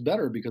quality was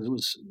better because it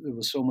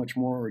was so much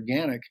more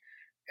organic,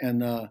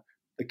 and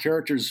the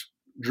characters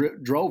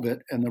drove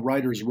it, and the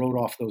writers wrote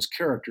off those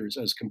characters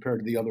as compared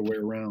to the other way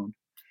around.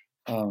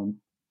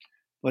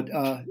 But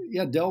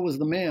yeah, Del was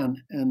the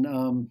man,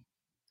 and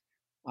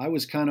I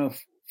was kind of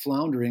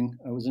floundering.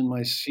 I was in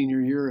my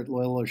senior year at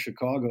Loyola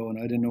Chicago, and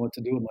I didn't know what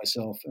to do with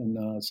myself.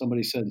 And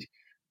somebody said,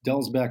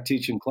 "Del's back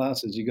teaching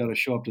classes. You got to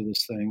show up to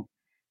this thing."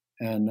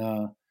 And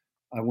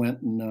I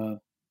went and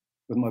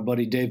with my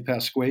buddy Dave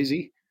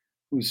Pasquesi,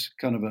 who's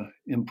kind of an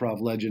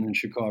improv legend in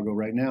Chicago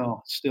right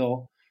now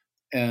still.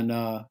 And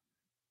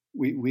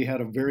we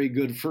had a very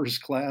good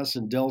first class,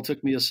 and Del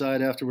took me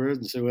aside afterwards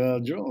and said, "Well,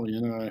 Joel,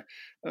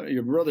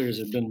 your brothers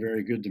have been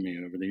very good to me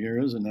over the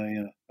years, and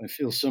I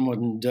feel somewhat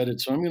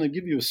indebted, so I'm going to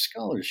give you a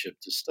scholarship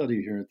to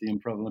study here at the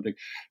Improv Olympic.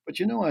 But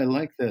I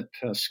like that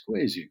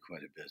Pasquesi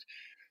quite a bit.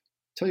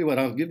 Tell you what,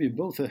 I'll give you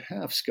both a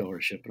half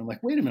scholarship." And I'm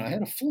like, "Wait a minute, I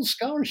had a full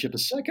scholarship a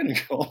second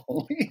ago."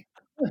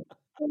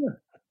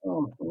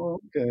 Oh,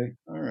 okay,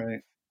 all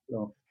right.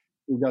 So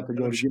we got to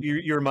go.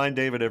 You remind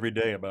David every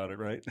day about it,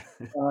 right?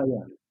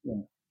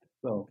 Yeah.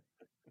 So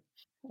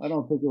I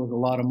don't think it was a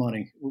lot of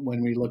money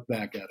when we look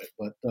back at it,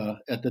 but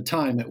at the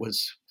time it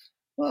was.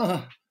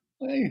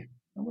 Hey,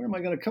 where am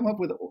I going to come up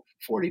with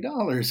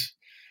 $40?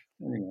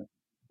 Anyway.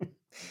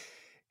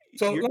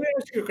 So let me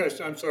ask you a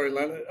question. I'm sorry,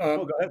 Len.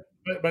 Go ahead.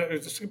 But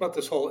just about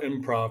this whole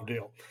improv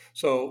deal.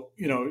 So,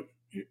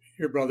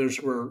 your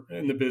brothers were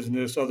in the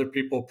business. Other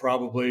people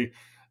probably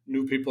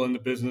knew people in the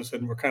business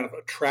and were kind of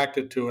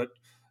attracted to it.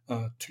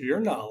 To your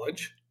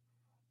knowledge,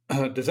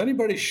 does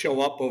anybody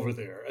show up over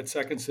there at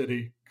Second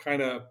City,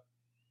 kind of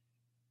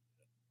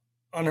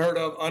unheard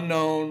of,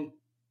 unknown,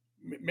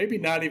 maybe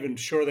not even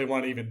sure they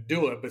want to even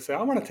do it, but say,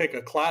 I want to take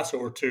a class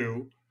or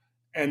two.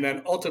 And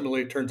then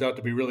ultimately it turns out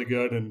to be really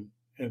good and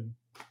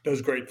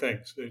does great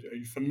things. Are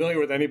you familiar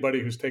with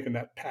anybody who's taken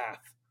that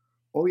path?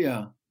 Oh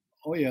yeah.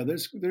 Oh yeah.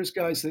 There's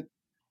guys that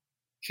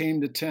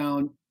came to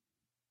town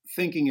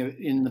thinking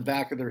in the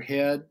back of their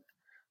head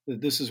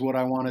that this is what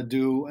I want to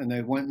do, and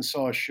they went and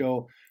saw a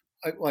show.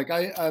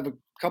 I have a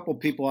couple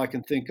people I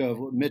can think of: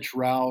 Mitch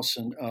Rouse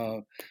and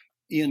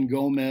Ian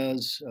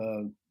Gomez.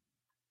 A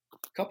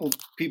couple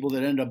people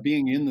that end up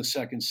being in the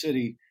Second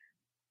City,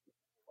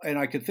 and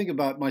I could think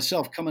about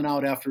myself coming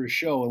out after a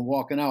show and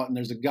walking out, and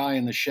there's a guy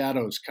in the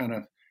shadows, kind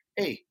of,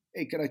 hey,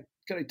 could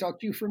I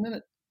talk to you for a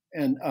minute?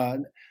 And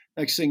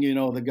next thing you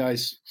know, the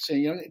guy's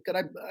saying, could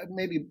I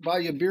maybe buy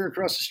you a beer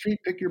across the street,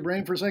 pick your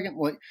brain for a second?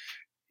 Well,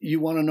 you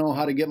want to know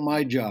how to get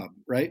my job,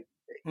 right?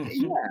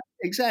 Mm-hmm. Yeah,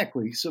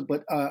 exactly. So,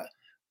 but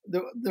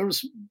there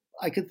was,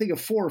 I could think of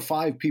 4 or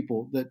 5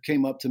 people that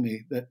came up to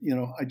me that,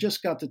 I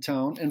just got to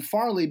town, and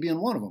Farley being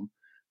one of them.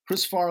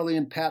 Chris Farley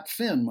and Pat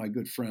Finn, my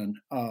good friend,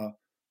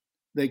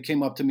 they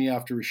came up to me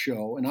after a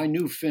show, and I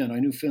knew Finn. I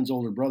knew Finn's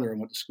older brother I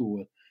went to school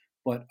with,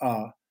 but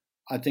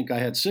I think I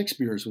had 6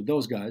 beers with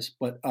those guys.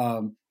 But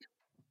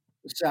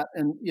sat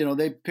and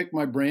they picked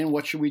my brain.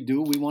 What should we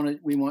do? We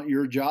want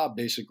your job,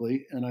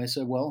 basically. And I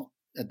said, well,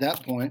 at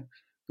that point,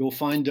 go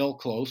find Del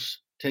Close,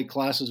 take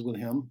classes with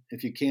him.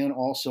 If you can,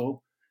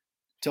 also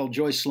tell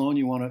Joyce Sloan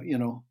you want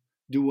to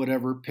do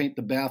whatever, paint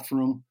the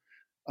bathroom,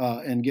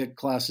 and get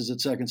classes at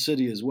Second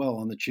City as well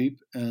on the cheap.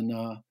 And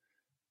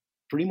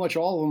pretty much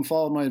all of them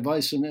followed my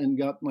advice and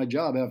got my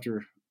job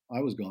after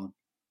I was gone.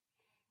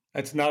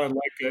 That's not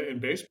unlike in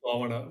baseball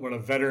when a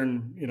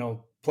veteran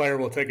player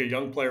will take a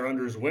young player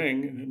under his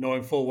wing,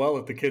 knowing full well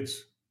that the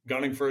kid's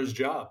gunning for his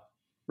job.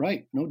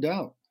 Right, no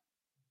doubt.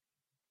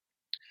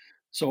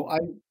 So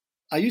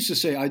I used to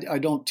say I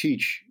don't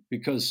teach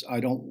because I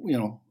don't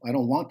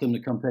want them to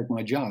come take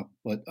my job,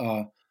 but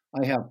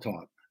I have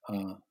taught.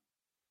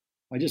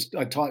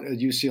 I taught at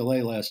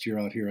UCLA last year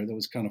out here. That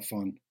was kind of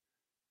fun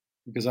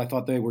because I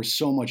thought they were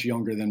so much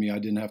younger than me. I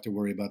didn't have to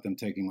worry about them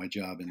taking my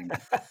job anymore.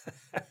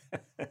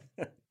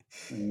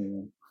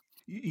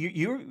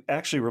 You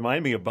actually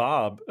remind me of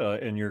Bob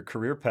in your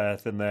career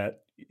path, in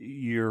that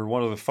you're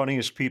one of the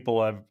funniest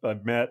people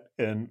I've met,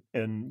 and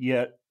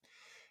yet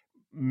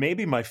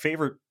maybe my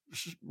favorite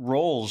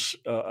roles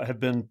have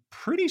been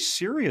pretty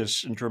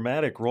serious and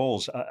dramatic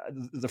roles.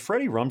 The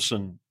Freddie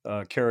Rumsen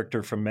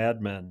character from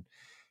Mad Men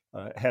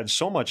had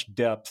so much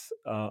depth.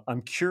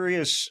 I'm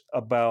curious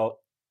about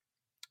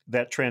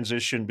that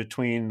transition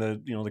between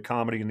the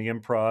comedy and the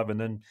improv, and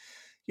then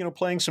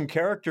playing some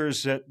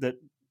characters that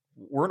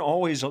weren't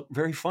always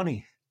very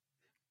funny.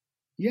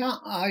 Yeah,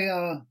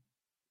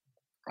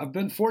 I've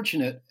been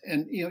fortunate,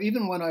 and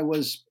even when I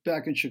was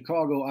back in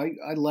Chicago,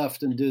 I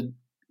left and did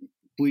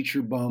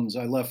Bleacher Bums.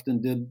 I left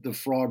and did The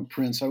Frog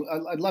Prince.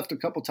 I left a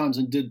couple times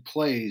and did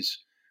plays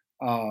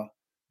on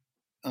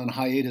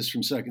hiatus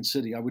from Second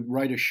City. I would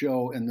write a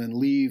show and then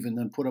leave and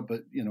then put up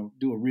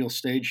do a real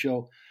stage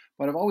show.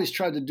 But I've always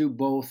tried to do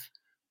both.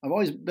 I've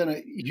always been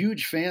a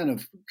huge fan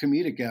of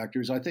comedic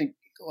actors. I think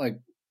like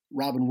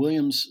Robin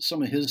Williams,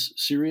 some of his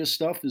serious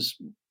stuff is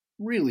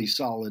really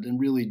solid and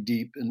really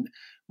deep. And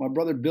my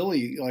brother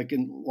Billy, like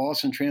in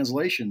Lost in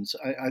Translations,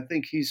 I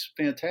think he's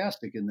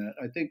fantastic in that.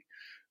 I think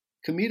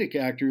comedic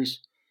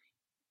actors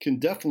can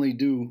definitely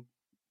do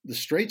the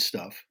straight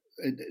stuff.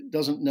 It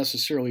doesn't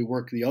necessarily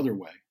work the other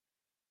way.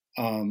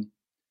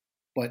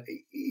 But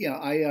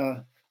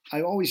yeah,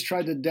 I always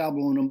tried to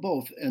dabble in them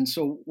both. And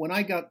so when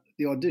I got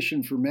the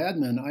audition for Mad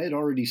Men, I had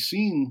already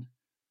seen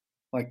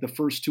like the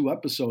first 2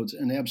 episodes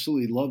and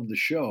absolutely loved the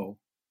show.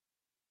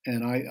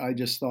 And I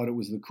just thought it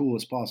was the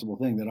coolest possible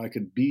thing that I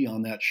could be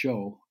on that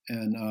show.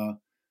 And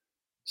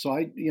so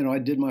I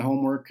did my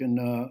homework, and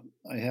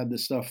I had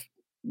this stuff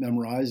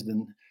memorized,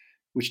 and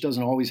which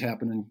doesn't always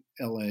happen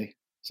in LA.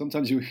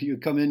 Sometimes you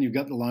come in, you've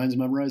got the lines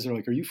memorized. They're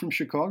like, "Are you from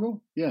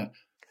Chicago?" Yeah.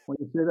 Why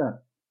do you say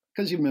that?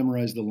 Because you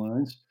memorized the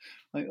lines.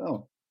 Like,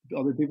 oh,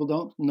 other people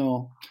don't?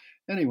 No.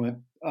 Anyway,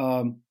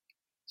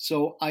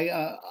 so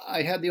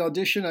I had the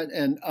audition,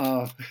 and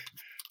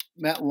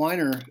Matt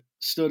Weiner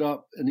stood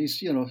up, and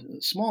he's a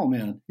small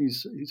man.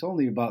 He's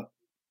only about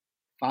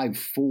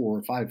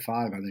 5'4", 5'5",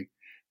 I think,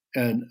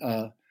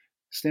 and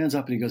stands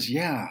up and he goes,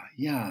 "Yeah,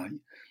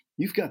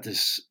 you've got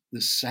this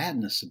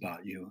sadness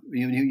about you.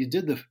 You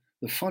did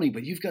the funny,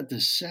 but you've got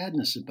this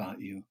sadness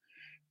about you."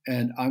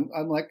 And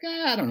I'm like,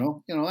 I don't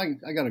know.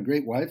 I got a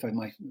great wife.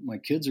 My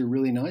kids are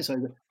really nice.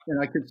 And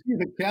I could see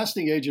the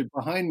casting agent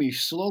behind me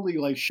slowly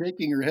like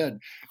shaking her head.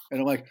 And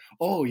I'm like,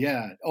 oh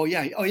yeah.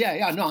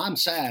 No, I'm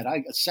sad. I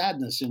got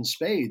sadness in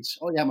spades.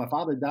 Oh yeah, my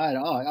father died.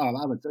 Oh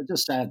I was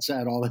just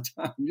sad all the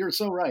time. You're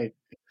so right.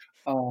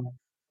 So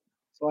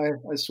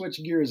I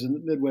switched gears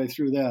midway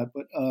through that.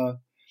 But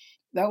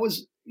that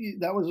was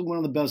one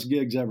of the best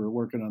gigs ever,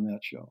 working on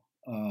that show.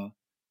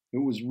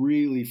 It was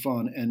really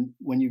fun. And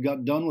when you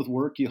got done with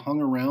work, you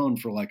hung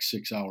around for like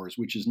 6 hours,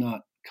 which is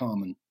not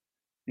common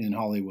in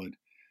Hollywood.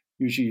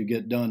 Usually you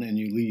get done and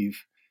you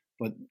leave.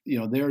 But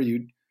there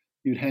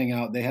you'd hang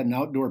out. They had an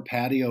outdoor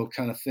patio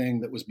kind of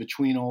thing that was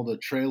between all the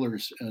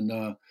trailers,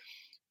 and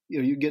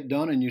you'd get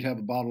done and you'd have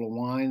a bottle of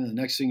wine. And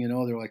the next thing you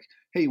know, they're like,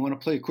 "Hey, you want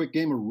to play a quick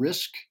game of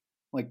Risk?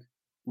 Like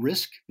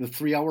Risk, the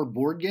 3-hour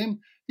board game?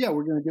 Yeah,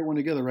 we're going to get one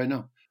together right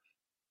now."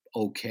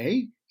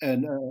 Okay,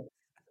 and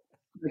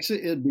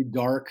it'd be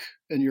dark,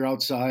 and you're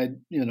outside,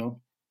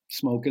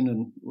 smoking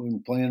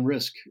and playing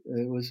Risk.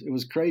 It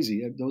was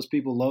crazy. Those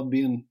people loved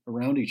being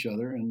around each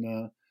other,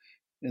 and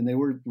they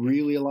were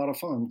really a lot of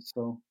fun.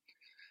 So,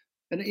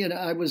 and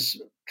I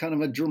was kind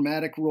of a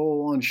dramatic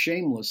role on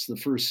Shameless the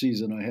first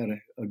season. I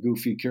had a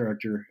goofy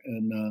character,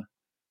 and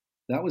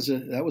that was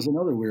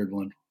another weird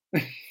one.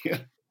 Yeah,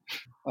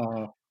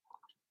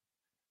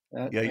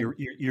 Yeah,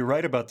 you're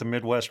right about the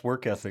Midwest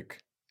work ethic.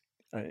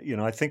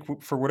 I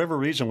think for whatever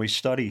reason we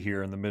study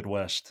here in the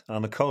Midwest.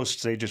 On the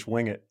coasts, they just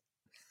wing it.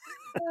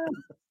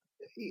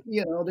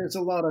 There's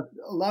a lot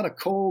of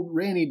cold,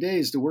 rainy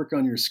days to work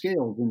on your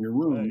scales in your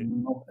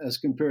room, Right. as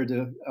compared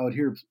to out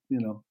here.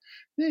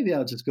 Maybe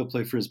I'll just go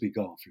play frisbee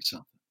golf or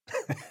something.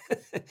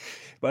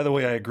 By the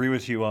way, I agree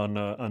with you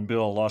on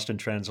Bill, Lost in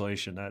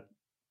Translation.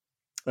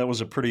 That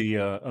was a pretty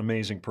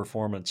amazing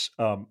performance.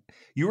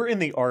 You were in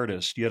The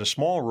Artist. You had a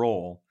small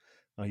role.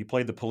 You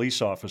played the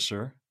police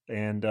officer,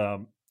 and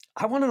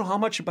I want to know how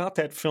much about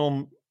that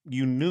film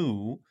you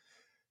knew,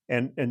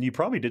 and you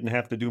probably didn't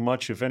have to do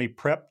much, if any,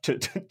 prep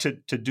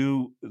to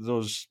do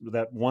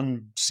that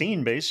one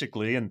scene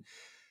basically. And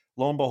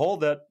lo and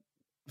behold, that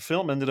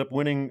film ended up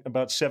winning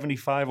about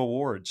 75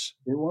 awards.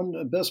 It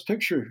won Best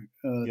Picture,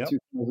 Yep.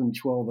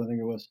 2012, I think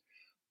it was.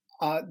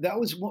 That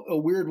was a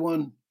weird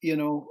one, in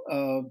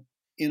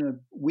a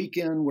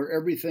weekend where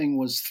everything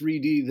was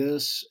 3D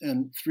this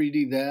and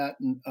 3D that.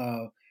 And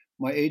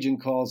my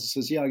agent calls and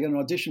says, "Yeah, I got an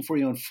audition for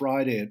you on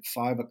Friday at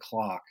 5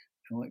 o'clock."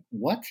 I'm like,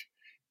 "What?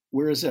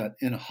 Where is that?"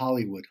 "In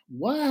Hollywood."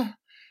 "What?"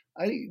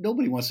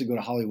 Nobody wants to go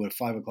to Hollywood at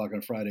 5 o'clock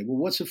on Friday. "Well,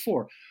 what's it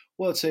for?"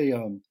 "Well,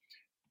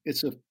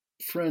 it's a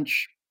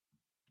French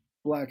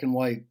black and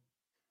white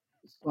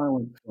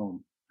silent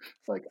film."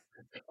 It's like,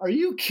 are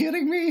you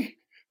kidding me?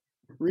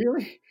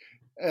 Really?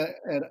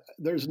 And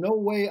there's no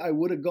way I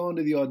would have gone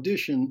to the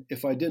audition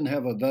if I didn't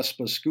have a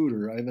Vespa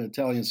scooter. I have an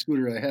Italian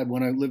scooter I had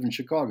when I lived in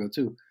Chicago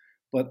too.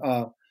 But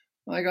all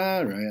right,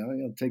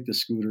 I'll take the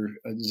scooter,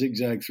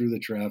 zigzag through the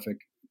traffic,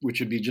 which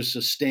would be just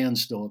a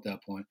standstill at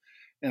that point.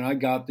 And I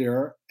got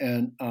there,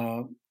 and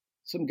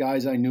some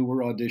guys I knew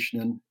were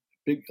auditioning,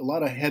 a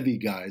lot of heavy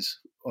guys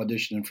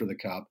auditioning for the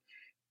cop.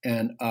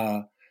 And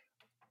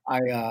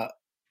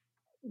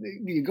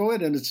you go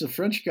in, and it's a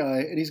French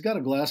guy, and he's got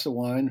a glass of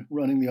wine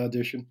running the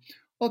audition.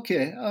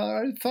 "Okay,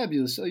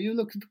 fabulous. You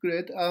look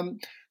great.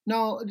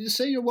 Now,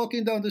 say you're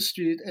walking down the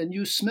street and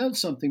you smell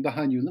something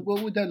behind you.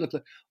 What would that look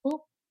like?"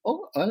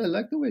 "Oh, I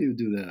like the way you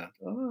do that.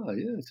 Ah,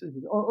 yes.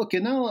 Oh, okay,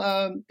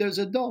 now there's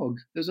a dog.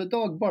 There's a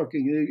dog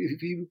barking.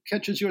 If he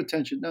catches your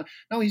attention.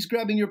 Now he's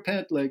grabbing your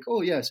pant leg.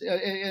 Oh, yes."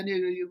 And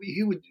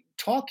he would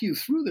talk you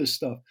through this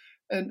stuff.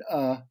 And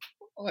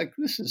like,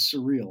 this is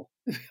surreal.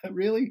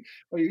 Really?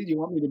 Or you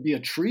want me to be a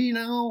tree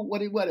now?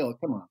 What? Oh,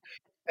 come on.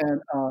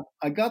 And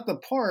I got the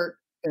part,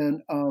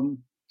 and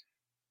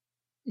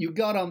you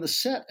got on the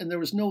set, and there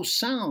was no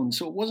sound,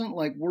 so it wasn't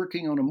like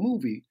working on a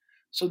movie.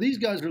 So these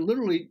guys are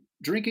literally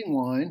drinking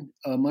wine.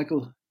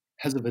 Michael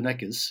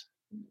Hazanavicius,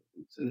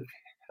 it's a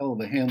hell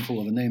of a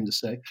handful of a name to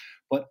say,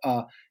 but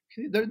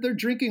they're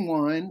drinking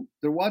wine.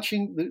 They're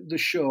watching the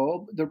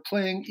show. They're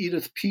playing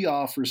Edith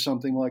Piaf or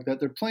something like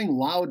that. They're playing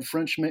loud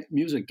French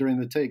music during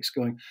the takes,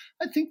 going,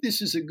 "I think this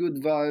is a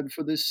good vibe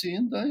for this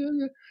scene."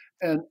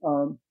 And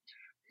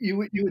you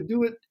would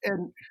do it,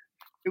 and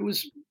it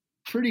was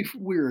pretty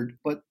weird.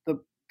 But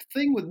the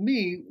thing with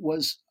me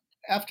was,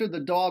 after the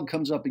dog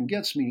comes up and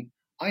gets me,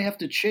 I have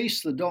to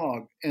chase the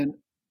dog. And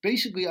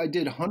basically, I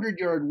did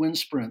 100-yard wind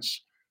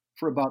sprints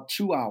for about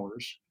 2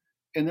 hours.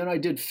 And then I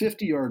did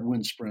 50-yard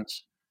wind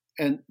sprints.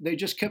 And they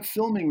just kept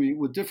filming me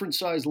with different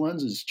size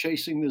lenses,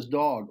 chasing this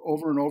dog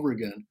over and over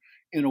again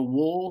in a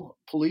wool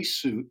police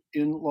suit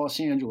in Los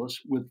Angeles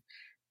with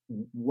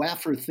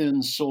wafer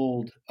thin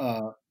soled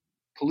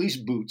police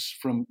boots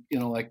from,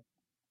 like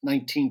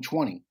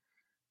 1920.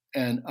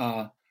 And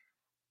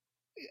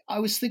I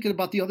was thinking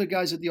about the other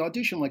guys at the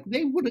audition, like,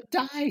 they would have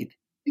died.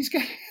 These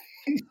guys,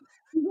 these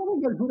other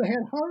guys would have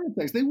had heart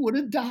attacks. They would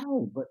have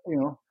died. But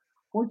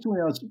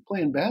fortunately, I was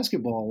playing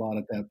basketball a lot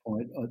at that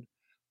point.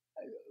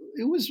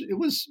 It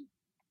was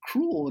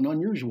cruel and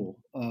unusual.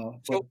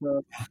 But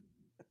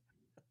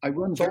I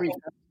run very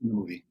fast in the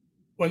movie.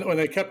 When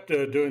they kept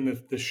doing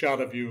the shot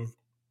of you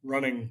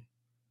running,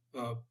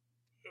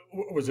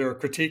 was there a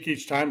critique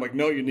each time? Like,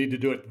 no, you need to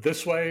do it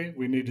this way.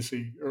 We need to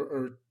see,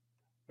 or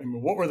I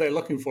mean, what were they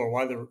looking for?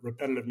 Why the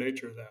repetitive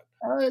nature of that?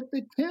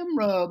 The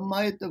camera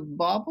might have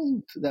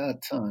bobbled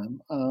that time.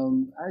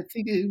 I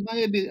think it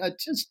might be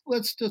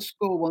let's just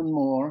go one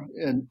more,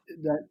 and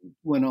that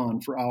went on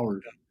for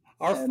hours.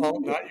 Our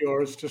fault, not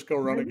yours. Just go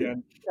run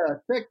again.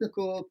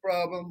 Technical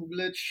problem,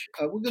 glitch.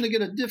 We're going to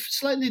get a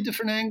slightly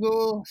different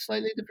angle.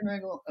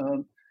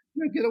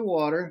 You get a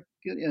water,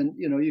 and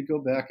you go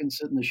back and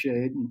sit in the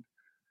shade. And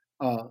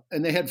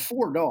and they had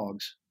 4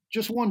 dogs,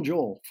 just one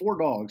Joel, 4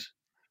 dogs.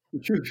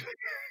 And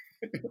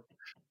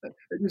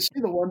you see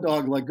the one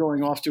dog like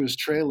going off to his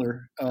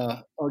trailer,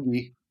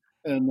 Uggy,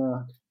 and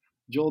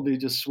Joel be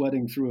just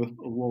sweating through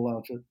a wool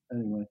outfit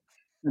anyway.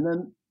 And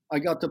then I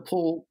got to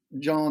pull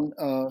John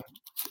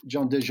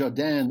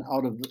Desjardins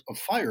out of a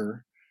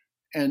fire,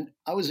 and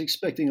I was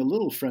expecting a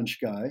little French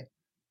guy.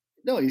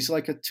 No, he's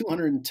like a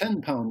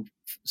 210-pound,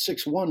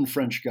 6'1"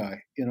 French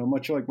guy,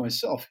 much like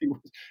myself.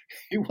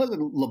 He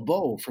wasn't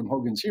LeBeau from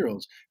Hogan's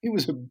Heroes. He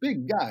was a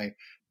big guy.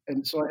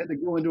 And so I had to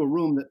go into a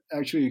room that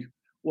actually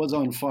was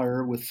on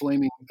fire with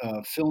flaming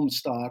film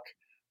stock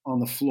on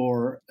the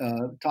floor,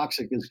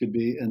 toxic as could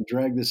be, and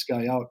drag this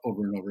guy out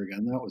over and over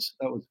again. That was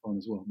fun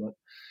as well. But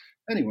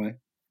anyway,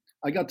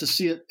 I got to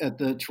see it at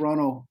the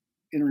Toronto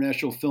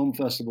International Film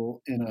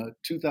Festival in a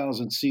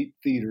 2,000-seat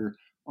theater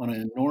on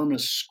an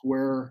enormous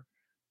square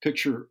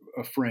picture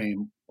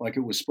frame, like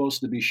it was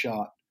supposed to be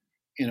shot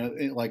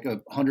in like a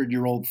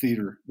 100-year-old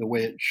theater, the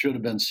way it should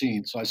have been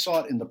seen. So I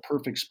saw it in the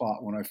perfect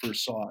spot when I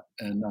first saw it,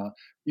 and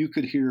you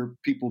could hear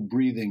people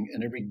breathing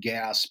and every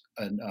gasp,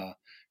 and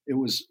it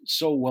was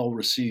so well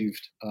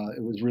received.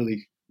 It was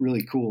really,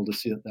 really cool to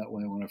see it that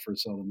way when I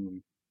first saw the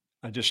movie.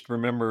 I just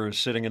remember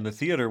sitting in the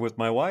theater with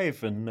my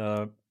wife, and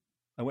I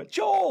went,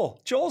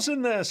 Joel's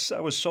in this.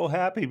 I was so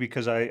happy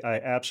because I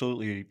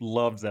absolutely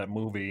loved that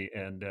movie,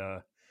 and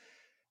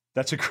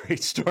that's a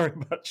great story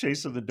about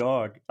chasing the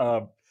dog.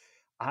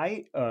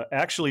 I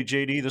actually,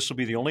 JD, this will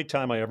be the only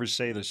time I ever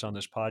say this on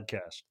this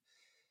podcast.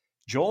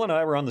 Joel and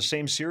I were on the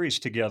same series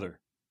together,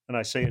 and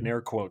I say it in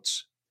air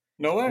quotes.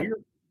 No way.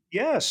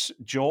 Yes,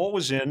 Joel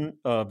was in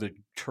the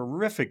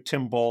terrific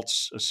Tim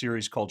Baltz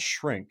series called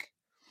Shrink.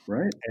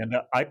 Right. And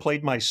I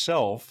played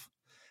myself.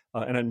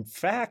 And in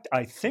fact,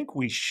 I think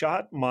we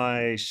shot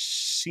my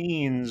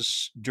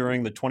scenes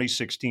during the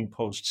 2016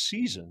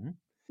 postseason.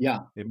 Yeah.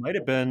 It might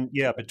have been,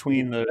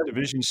 between the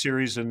division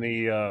series and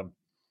the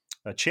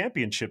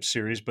championship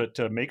series. But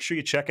make sure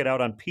you check it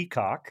out on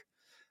Peacock.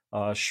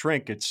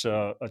 Shrink, it's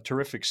a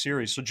terrific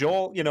series. So,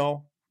 Joel,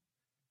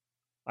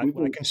 I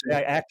can say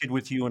I acted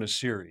with you in a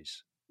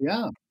series.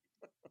 Yeah.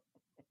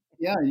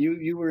 Yeah,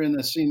 you were in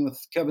a scene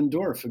with Kevin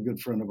Dorff, a good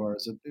friend of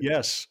ours.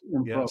 Yes.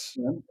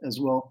 As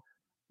well.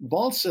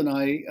 Baltz and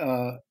I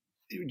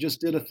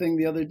just did a thing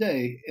the other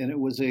day, and it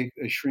was a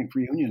Shrink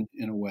reunion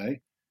in a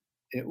way.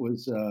 It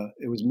was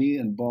me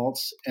and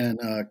Baltz and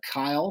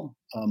Kyle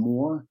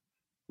Moore,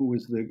 who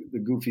was the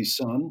goofy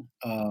son.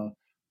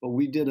 But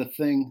we did a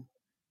thing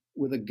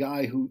with a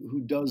guy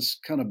who does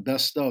kind of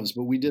best ofs,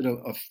 but we did a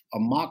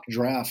mock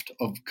draft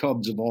of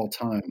Cubs of all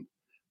time.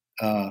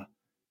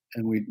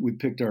 And we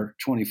picked our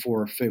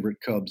 24 favorite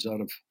Cubs out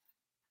of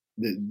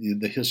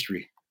the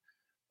history,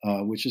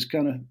 which was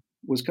kind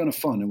of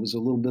fun. It was a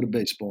little bit of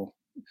baseball,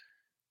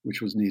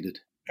 which was needed.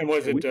 And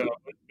was it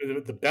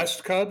the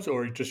best Cubs,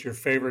 or just your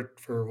favorite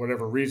for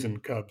whatever reason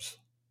Cubs?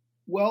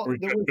 Well, or you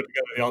put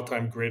together the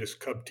all-time greatest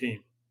Cub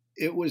team.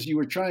 It was, you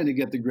were trying to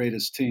get the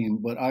greatest team,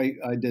 but I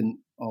didn't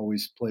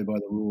always play by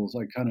the rules.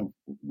 I kind of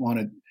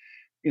wanted.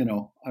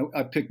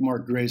 I picked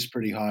Mark Grace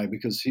pretty high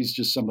because he's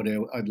just somebody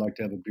I'd like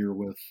to have a beer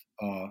with.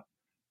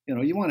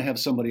 You want to have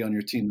somebody on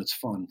your team that's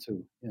fun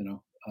too.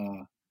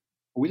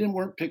 We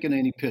weren't picking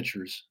any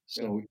pitchers,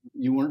 so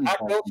you weren't.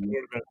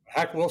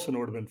 Hack Wilson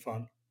would have been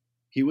fun.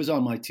 He was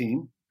on my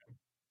team.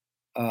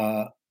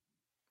 I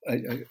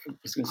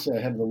was going to say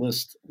I have the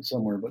list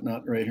somewhere, but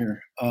not right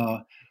here.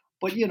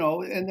 But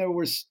and there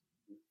was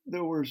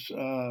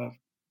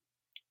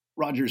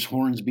Rogers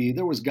Hornsby.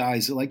 There was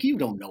guys that, like, you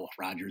don't know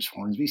Rogers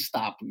Hornsby.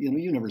 Stop.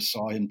 You never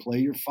saw him play.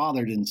 Your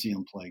father didn't see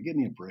him play. Give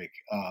me a break.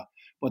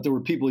 But there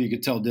were people you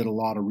could tell did a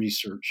lot of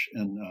research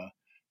and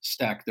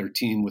stacked their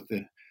team with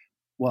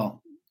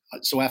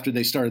so after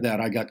they started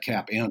that, I got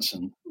Cap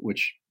Anson,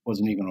 which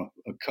wasn't even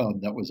a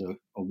Cub. That was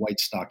a White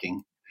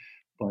Stocking.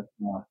 But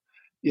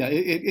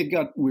it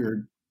got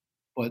weird,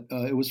 but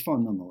it was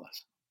fun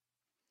nonetheless.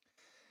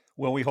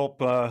 Well, we hope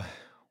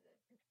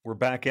we're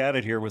back at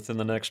it here within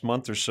the next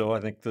month or so. I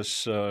think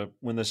this,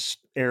 when this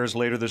airs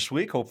later this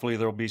week, hopefully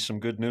there'll be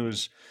some good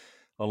news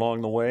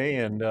along the way.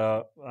 And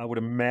I would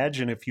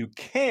imagine if you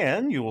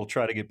can, you will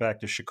try to get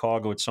back to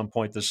Chicago at some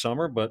point this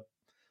summer, but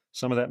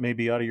some of that may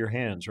be out of your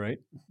hands, right?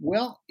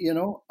 Well, I'm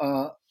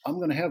either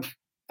going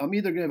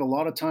to have a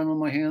lot of time on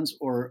my hands,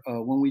 or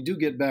when we do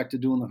get back to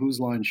doing the Who's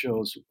Line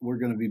shows, we're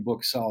going to be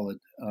booked solid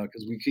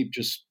because we keep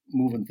just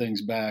moving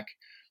things back.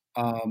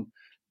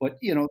 But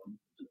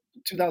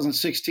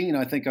 2016,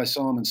 I think I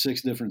saw him in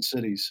 6 different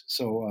cities.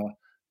 So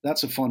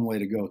that's a fun way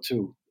to go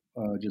too,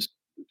 just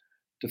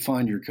to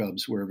find your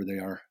Cubs wherever they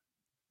are.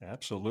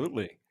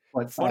 Absolutely.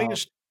 But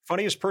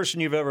funniest person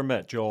you've ever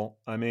met, Joel?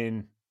 I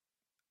mean,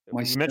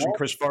 you mentioned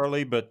Chris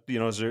Farley, but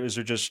is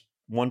there just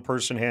one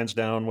person hands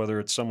down, whether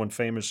it's someone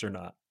famous or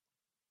not?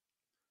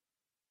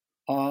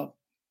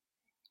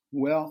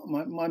 Well,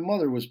 my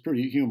mother was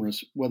pretty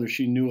humorous, whether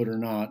she knew it or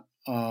not.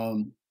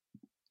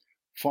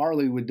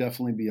 Farley would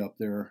definitely be up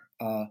there.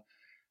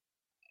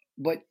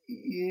 But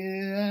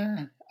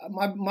yeah,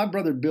 my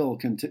brother Bill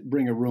can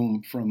bring a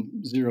room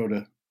from 0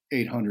 to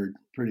 800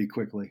 pretty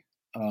quickly.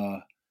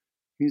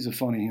 He's a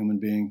funny human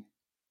being.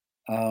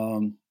 Yeah.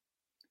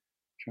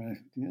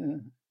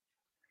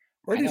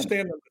 Where do you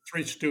stand on the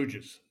Three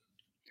Stooges?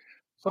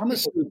 I'm a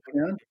Stooge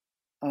fan.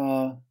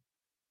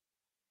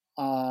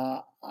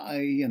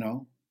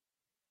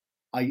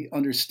 I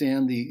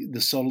understand the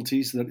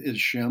subtleties that is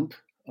Shemp.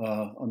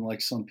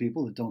 Unlike some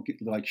people that don't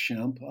like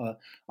Shemp,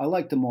 I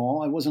liked them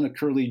all. I wasn't a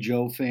Curly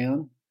Joe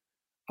fan.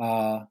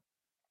 I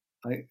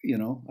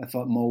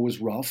thought Mo was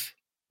rough,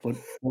 but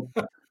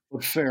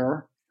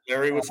fair.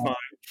 Larry was fine.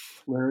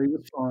 Larry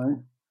was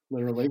fine,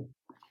 literally.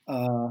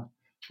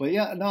 But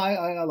yeah, no,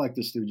 I like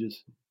the Stooges.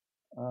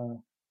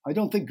 I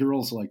don't think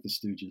girls like the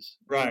Stooges.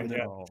 Right.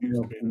 Yeah.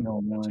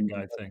 That's a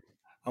guy thing.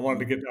 I wanted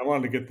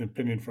to get the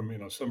opinion from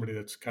somebody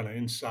that's kind of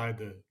inside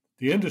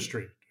the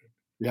industry.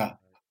 Yeah.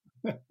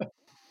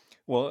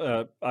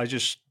 Well, I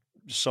just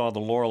saw the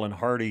Laurel and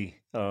Hardy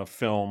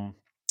film.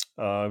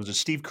 It was a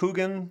Steve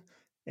Coogan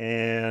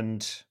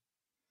and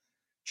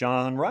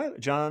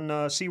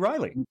John C.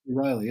 Reilly.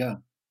 Reilly, yeah.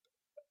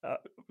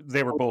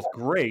 They were both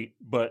great,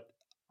 but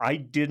I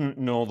didn't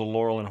know the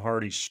Laurel and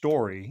Hardy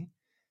story,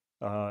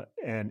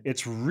 and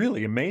it's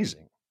really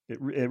amazing. It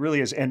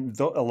really is. And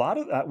a lot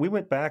of we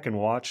went back and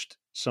watched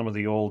some of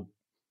the old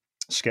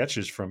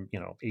sketches from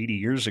 80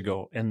 years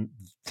ago, and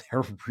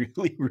they're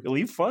really,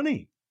 really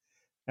funny.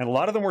 And a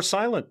lot of them were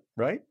silent,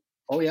 right?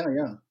 Oh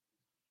yeah.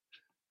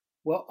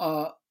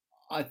 Well,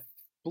 I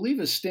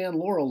believe Stan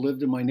Laurel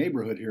lived in my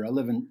neighborhood here. I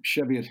live in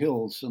Cheviot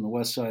Hills on the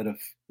west side of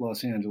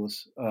Los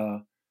Angeles.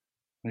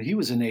 He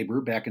was a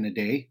neighbor back in the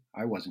day.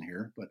 I wasn't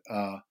here, but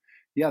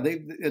yeah,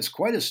 it's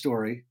quite a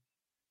story.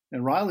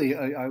 And Reilly,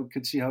 I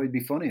could see how he'd be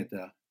funny at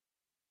that.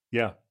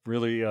 Yeah,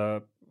 really. I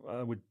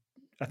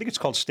think it's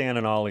called Stan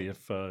and Ollie.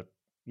 If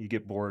you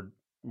get bored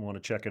and want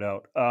to check it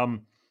out.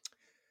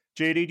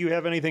 JD, do you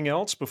have anything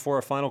else before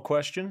our final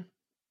question?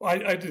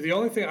 I the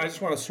only thing I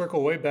just want to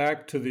circle way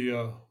back to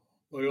the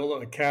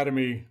Loyola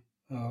Academy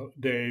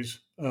days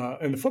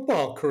and the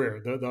football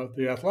career,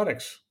 the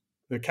athletics,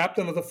 the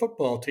captain of the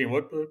football team.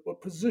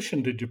 What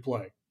position did you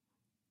play?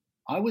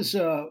 I was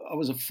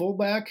a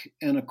fullback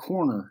and a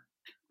corner.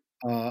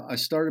 I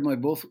started my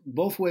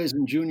both ways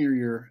in junior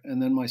year,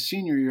 and then my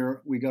senior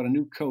year we got a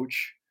new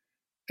coach,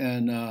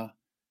 and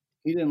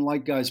he didn't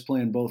like guys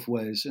playing both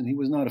ways, and he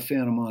was not a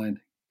fan of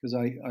mine because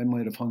I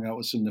might have hung out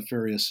with some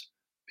nefarious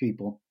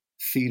people,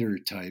 theater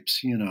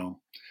types,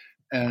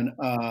 and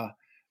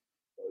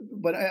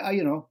but I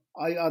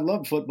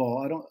loved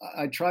football.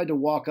 I tried to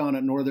walk on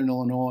at Northern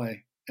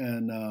Illinois,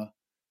 and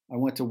I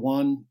went to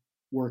one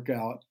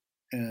workout,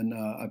 and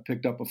I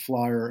picked up a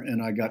flyer,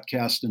 and I got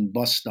cast in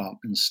bus stop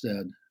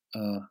instead.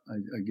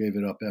 I gave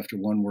it up after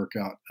one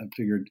workout. I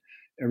figured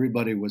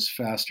everybody was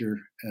faster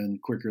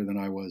and quicker than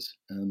I was,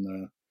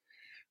 and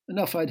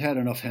I'd had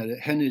enough head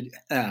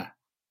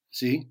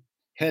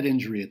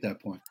injury at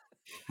that point.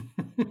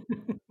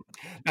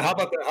 Now, how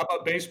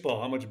about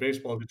baseball? How much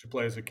baseball did you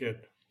play as a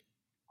kid?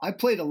 I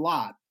played a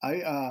lot.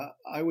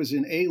 I was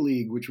in A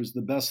League, which was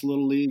the best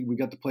little league. We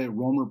got to play at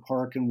Romer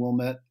Park in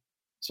Wilmette.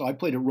 So I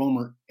played at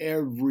Romer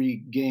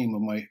every game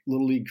of my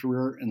little league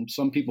career, and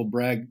some people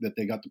brag that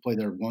they got to play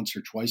there once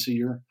or twice a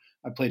year.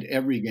 I played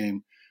every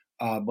game,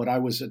 but I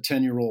was a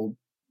 10-year-old,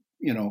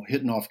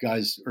 hitting off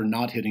guys or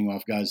not hitting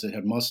off guys that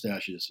had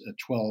mustaches at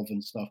 12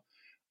 and stuff.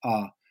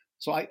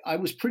 So I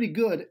was pretty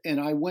good, and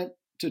I went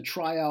to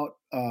try out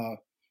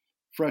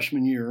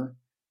freshman year,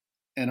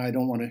 and I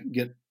don't want to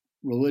get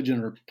religion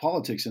or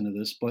politics into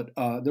this, but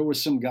there were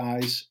some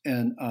guys,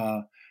 and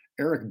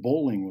Eric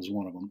Bowling was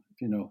one of them,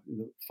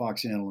 the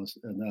Fox analyst.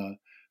 And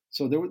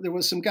so there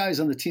was some guys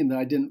on the team that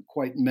I didn't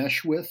quite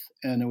mesh with.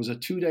 And it was a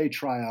 2-day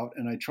tryout.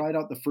 And I tried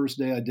out the first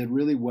day. I did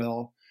really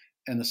well.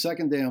 And the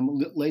second day, I'm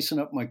lacing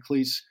up my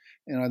cleats.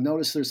 And I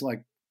noticed there's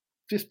like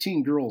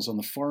 15 girls on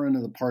the far end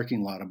of the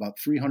parking lot, about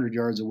 300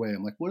 yards away.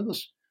 I'm like, what are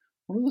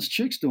those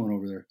chicks doing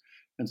over there?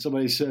 And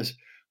somebody says,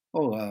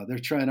 oh, they're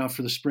trying out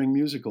for the spring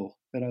musical.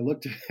 And I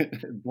looked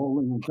at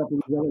Bowling and a couple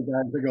of the other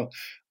guys. I go,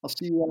 I'll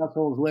see you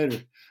assholes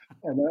later.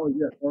 And that was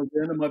it. That was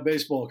the end of my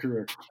baseball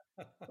career.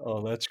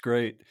 Oh, that's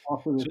great.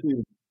 Off of the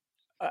field.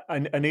 I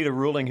need a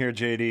ruling here,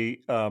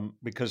 JD,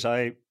 because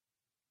I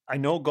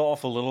know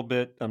golf a little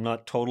bit. I'm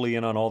not totally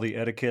in on all the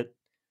etiquette.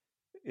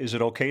 Is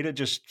it okay to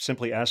just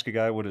simply ask a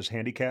guy what his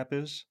handicap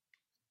is?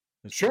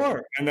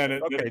 Sure. And then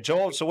okay,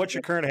 Joel. So what's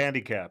your current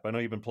handicap? I know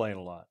you've been playing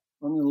a lot.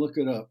 I'm going to look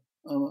it up.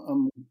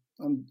 I'm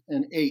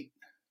an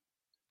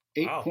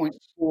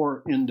 8.4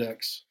 wow.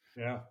 Index.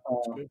 Yeah.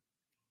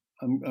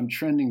 I'm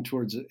trending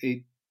towards an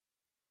 8.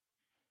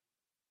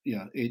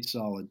 Yeah, 8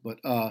 solid. But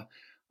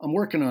I'm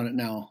working on it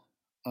now.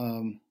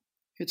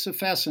 It's a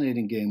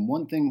fascinating game.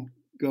 One thing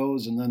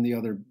goes and then the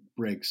other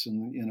breaks.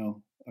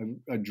 And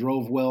I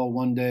drove well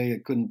one day. I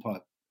couldn't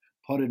putt.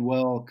 Putted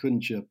well,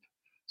 couldn't chip.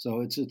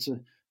 So it's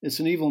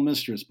an evil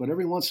mistress. But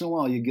every once in a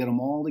while you get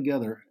them all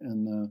together,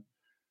 and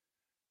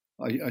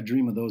I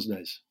dream of those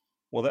days.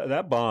 Well,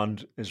 that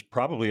bond is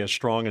probably as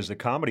strong as the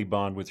comedy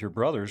bond with your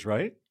brothers,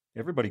 right?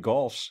 Everybody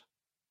golfs.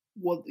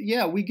 Well,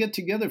 yeah, we get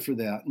together for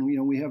that,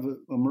 and we have a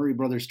Murray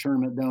Brothers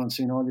tournament down in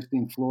St.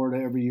 Augustine,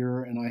 Florida, every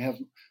year, and I have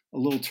a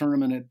little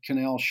tournament at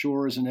Canal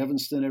Shores in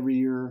Evanston every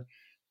year,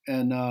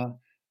 and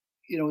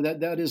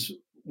that is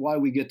why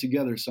we get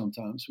together.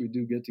 Sometimes we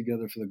do get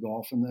together for the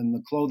golf, and then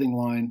the clothing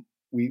line,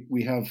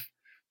 we have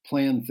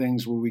planned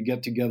things where we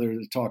get together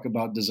to talk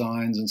about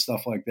designs and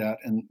stuff like that,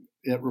 and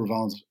it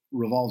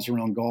revolves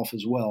around golf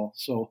as well.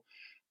 So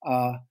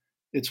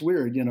it's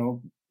weird,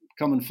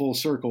 coming full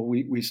circle.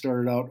 We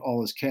started out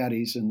all as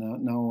caddies, and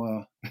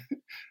now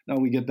now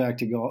we get back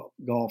to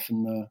golf,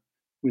 and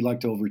we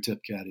like to overtip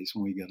caddies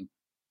when we get them.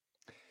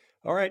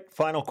 All right,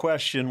 final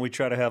question. We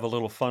try to have a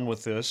little fun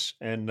with this,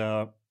 and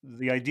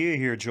the idea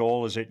here,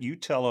 Joel, is that you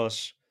tell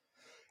us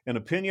an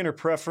opinion or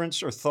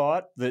preference or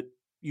thought that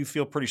you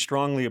feel pretty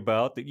strongly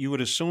about that you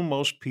would assume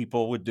most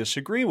people would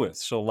disagree with.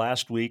 So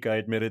last week I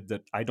admitted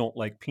that I don't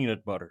like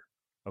peanut butter.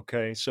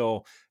 Okay, so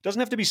it doesn't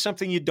have to be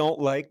something you don't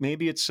like.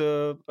 Maybe it's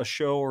a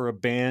show or a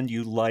band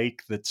you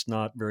like that's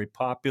not very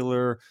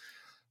popular.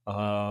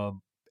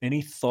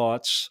 Any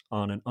thoughts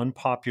on an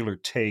unpopular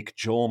take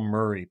Joel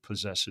Murray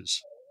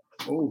possesses?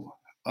 Oh,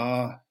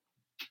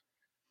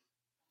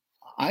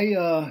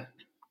 I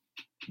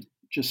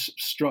just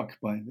struck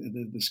by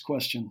this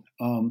question.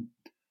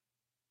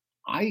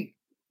 I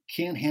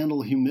can't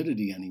handle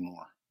humidity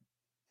anymore.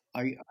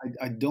 I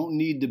don't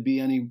need to be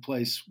any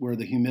place where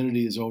the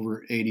humidity is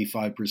over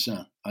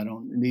 85%. I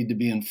don't need to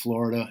be in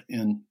Florida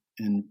in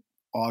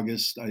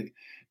August.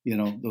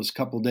 Those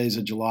couple of days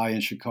of July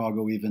in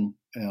Chicago, even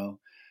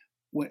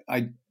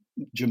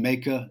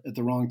Jamaica at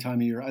the wrong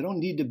time of year. I don't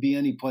need to be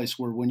any place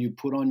where when you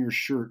put on your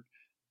shirt,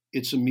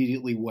 it's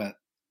immediately wet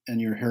and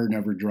your hair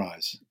never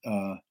dries.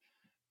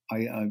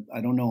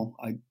 I don't know.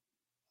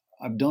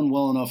 I've done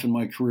well enough in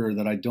my career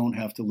that I don't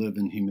have to live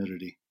in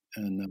humidity,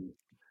 and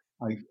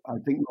I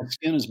think my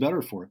skin is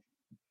better for it.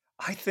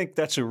 I think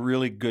that's a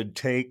really good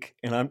take.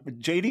 And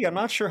JD, I'm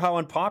not sure how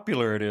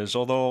unpopular it is,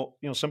 although,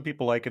 some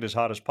people like it as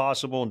hot as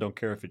possible and don't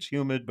care if it's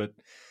humid, but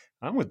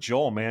I'm with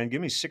Joel, man.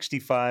 Give me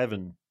 65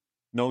 and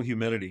no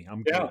humidity.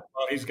 I'm good. Well,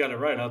 he's got it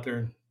right out there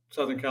in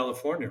Southern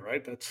California,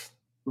 right? That's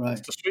right.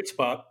 That's the sweet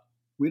spot.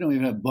 We don't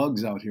even have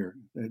bugs out here.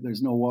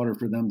 There's no water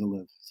for them to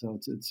live. So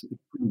it's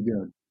pretty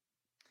good.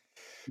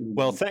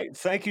 Well,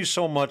 thank you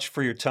so much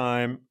for your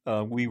time.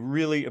 We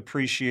really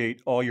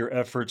appreciate all your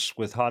efforts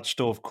with Hot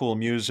Stove Cool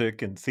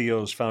Music and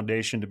Theo's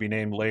Foundation to be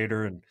named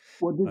later. And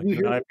you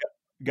and I have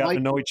gotten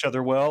to know each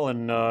other well,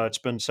 and it's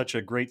been such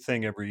a great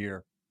thing every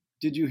year.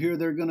 Did you hear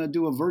they're going to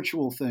do a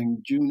virtual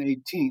thing June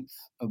 18th,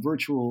 a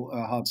virtual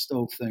Hot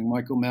Stove thing?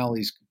 Mike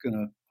O'Malley's going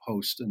to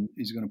host, and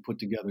he's going to put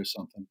together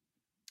something.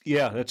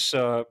 Yeah, that's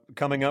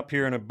coming up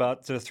here in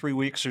about 3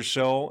 weeks or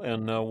so,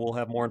 and we'll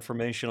have more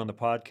information on the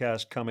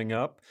podcast coming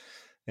up.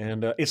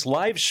 And it's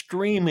live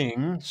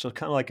streaming, so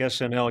kind of like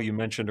SNL you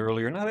mentioned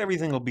earlier. Not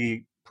everything will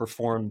be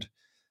performed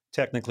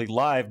technically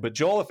live, but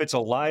Joel, if it's a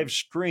live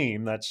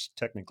stream, that's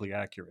technically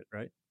accurate,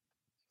 right?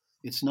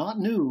 It's not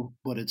new,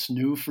 but it's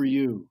new for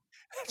you.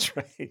 That's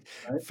right.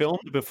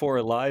 Filmed before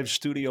a live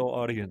studio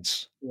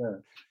audience. Yeah,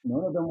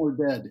 none of them were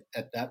dead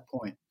at that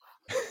point.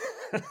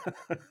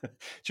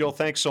 Joel,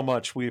 thanks so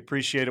much. We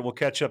appreciate it. We'll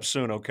catch up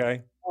soon,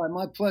 okay? All right,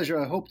 my pleasure.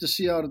 I hope to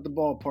see you out at the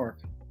ballpark.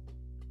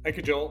 Thank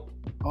you, Joel.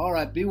 All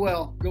right, be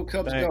well. Go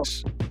Cubs,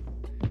 thanks. Go.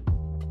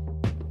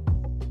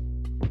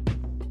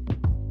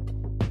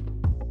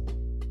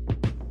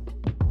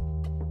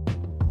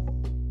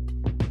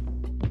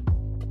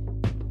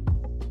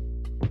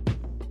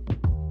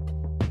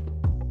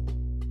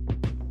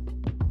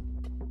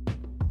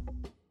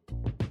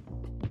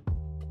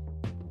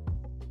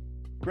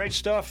 Great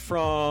stuff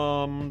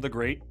from the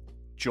great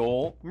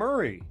Joel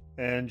Murray.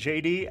 And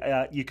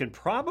JD, you can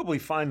probably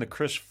find the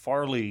Chris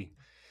Farley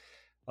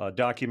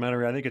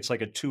documentary. I think it's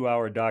like a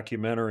 2-hour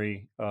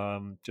documentary.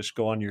 Just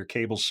go on your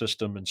cable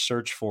system and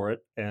search for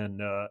it.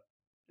 And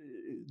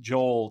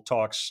Joel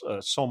talks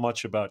so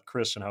much about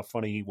Chris and how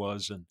funny he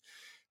was. And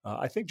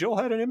I think Joel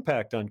had an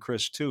impact on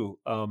Chris too.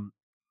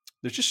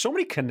 There's just so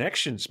many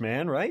connections,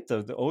 man, right?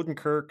 The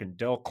Odenkirk and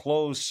Del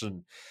Close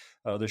and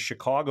the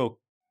Chicago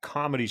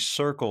comedy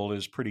circle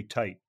is pretty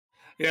tight.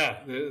 Yeah,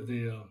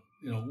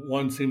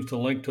 one seems to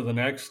link to the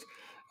next,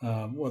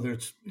 whether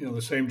it's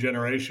the same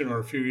generation or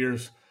a few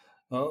years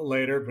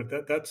later.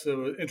 But that's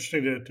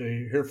interesting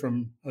to hear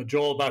from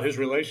Joel about his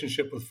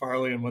relationship with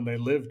Farley and when they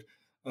lived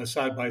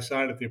side by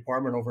side at the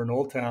apartment over in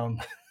Old Town.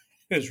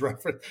 His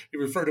reference, he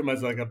referred to him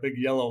as like a big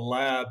yellow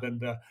lab,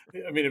 and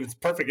it's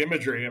perfect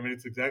imagery.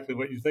 It's exactly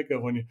what you think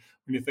of when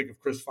you think of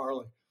Chris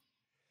Farley.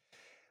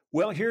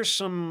 Well, here's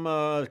some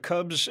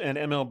Cubs and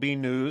MLB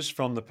news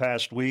from the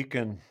past week.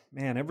 And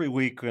man, every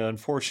week,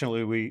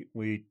 unfortunately,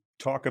 we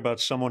talk about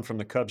someone from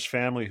the Cubs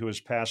family who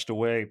has passed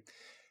away.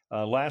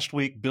 Last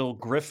week, Bill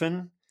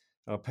Griffin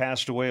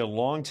passed away, a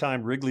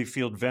longtime Wrigley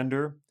Field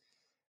vendor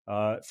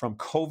from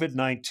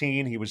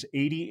COVID-19. He was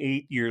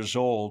 88 years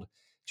old.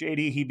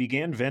 JD, he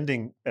began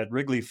vending at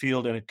Wrigley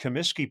Field and at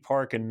Comiskey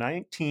Park in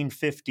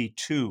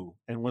 1952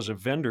 and was a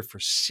vendor for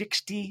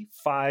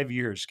 65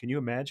 years. Can you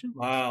imagine?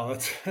 Wow,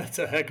 that's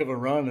a heck of a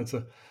run. It's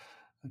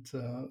it's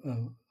a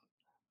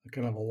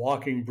kind of a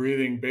walking,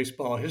 breathing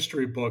baseball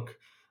history book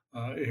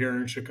here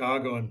in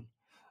Chicago,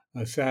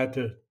 and sad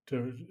to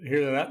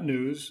hear that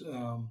news.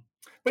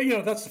 But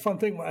that's the fun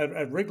thing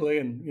at Wrigley,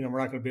 and we're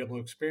not going to be able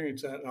to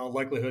experience that in all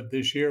likelihood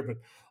this year. But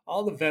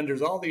all the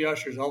vendors, all the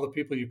ushers, all the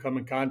people you come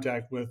in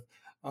contact with,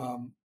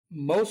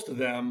 most of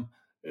them,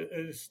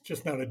 it's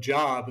just not a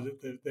job.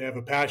 They have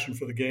a passion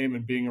for the game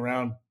and being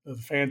around the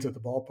fans at the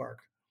ballpark.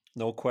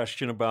 No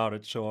question about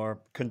it. So our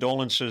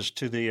condolences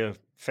to the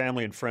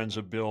family and friends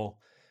of Bill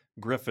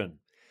Griffin.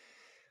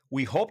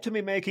 We hope to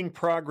be making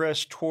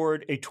progress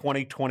toward a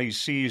 2020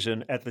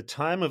 season. At the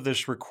time of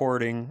this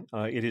recording,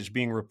 it is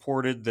being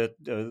reported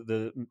that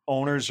the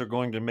owners are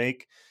going to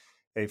make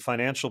a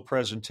financial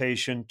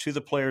presentation to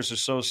the Players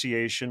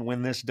Association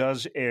when this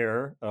does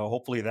air.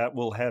 Hopefully that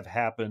will have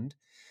happened.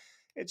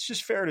 It's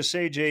just fair to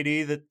say,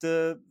 JD, that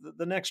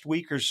the next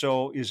week or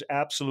so is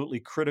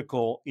absolutely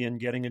critical in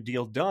getting a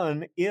deal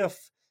done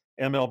if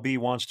MLB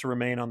wants to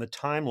remain on the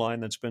timeline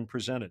that's been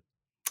presented.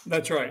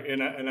 That's right.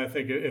 And I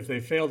think if they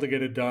fail to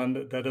get it done,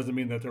 that doesn't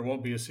mean that there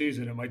won't be a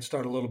season. It might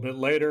start a little bit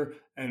later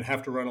and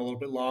have to run a little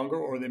bit longer,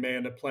 or they may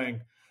end up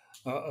playing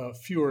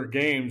fewer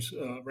games.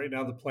 Right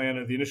now,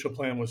 the initial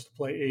plan was to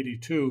play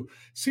 82.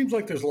 Seems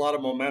like there's a lot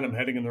of momentum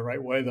heading in the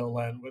right way, though,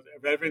 Len. With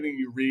everything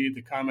you read,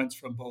 the comments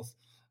from both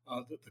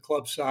the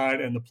club side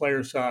and the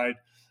player side,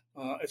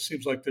 it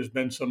seems like there's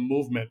been some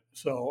movement.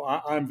 So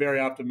I'm very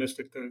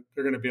optimistic that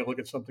they're going to be able to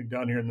get something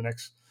done here in the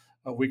next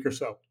week or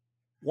so.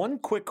 One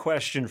quick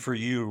question for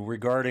you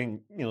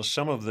regarding,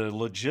 some of the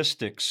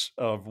logistics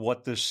of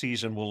what this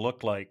season will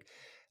look like.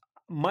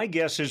 My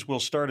guess is we'll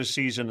start a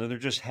season and there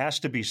just has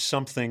to be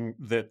something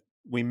that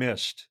we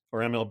missed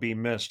or MLB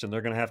missed, and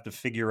they're going to have to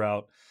figure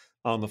out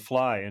on the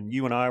fly. And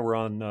you and I were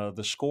on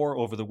The Score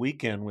over the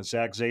weekend with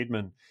Zach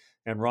Zaidman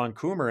and Ron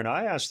Coomer, and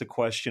I asked the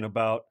question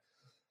about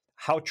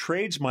how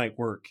trades might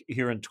work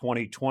here in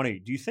 2020.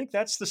 Do you think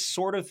that's the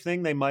sort of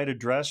thing they might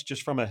address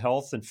just from a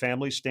health and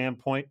family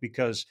standpoint?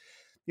 Because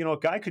a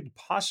guy could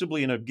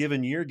possibly in a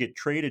given year get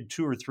traded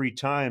 2 or 3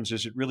 times.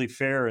 Is it really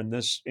fair in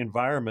this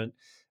environment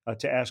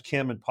to ask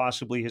him and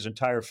possibly his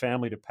entire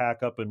family to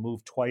pack up and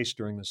move twice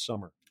during the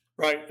summer?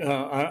 Right.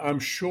 I'm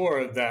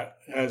sure that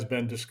has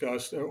been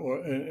discussed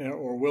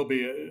or will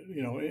be,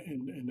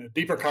 in a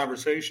deeper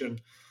conversation.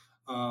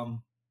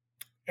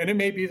 And it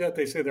may be that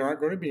they say there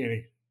aren't going to be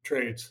any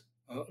trades,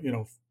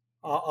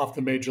 off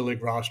the major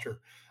league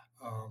roster.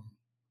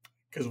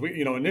 Because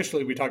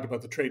initially we talked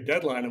about the trade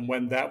deadline and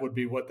when that would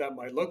be, what that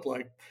might look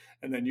like,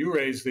 and then you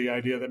raised the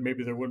idea that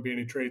maybe there wouldn't be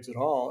any trades at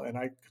all, and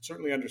I could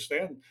certainly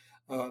understand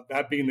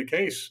that being the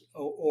case.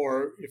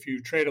 Or if you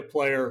trade a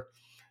player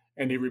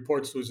and he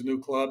reports to his new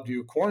club, do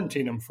you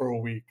quarantine him for a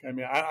week? I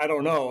mean, I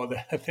don't know.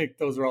 I think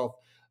those are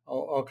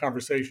all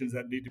conversations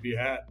that need to be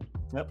had.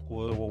 Yep,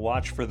 we'll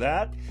watch for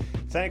that.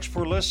 Thanks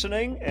for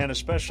listening, and a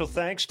special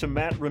thanks to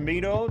Matt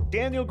Ramito,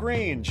 Daniel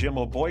Green, Jim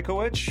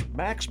Obojkowicz,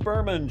 Max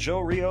Berman, Joe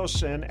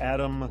Rios, and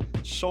Adam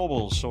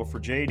Sobel. So for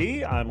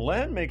JD, I'm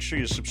Len. Make sure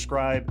you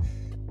subscribe,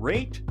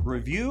 rate,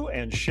 review,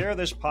 and share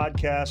this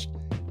podcast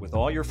with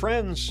all your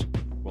friends.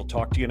 We'll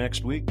talk to you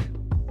next week.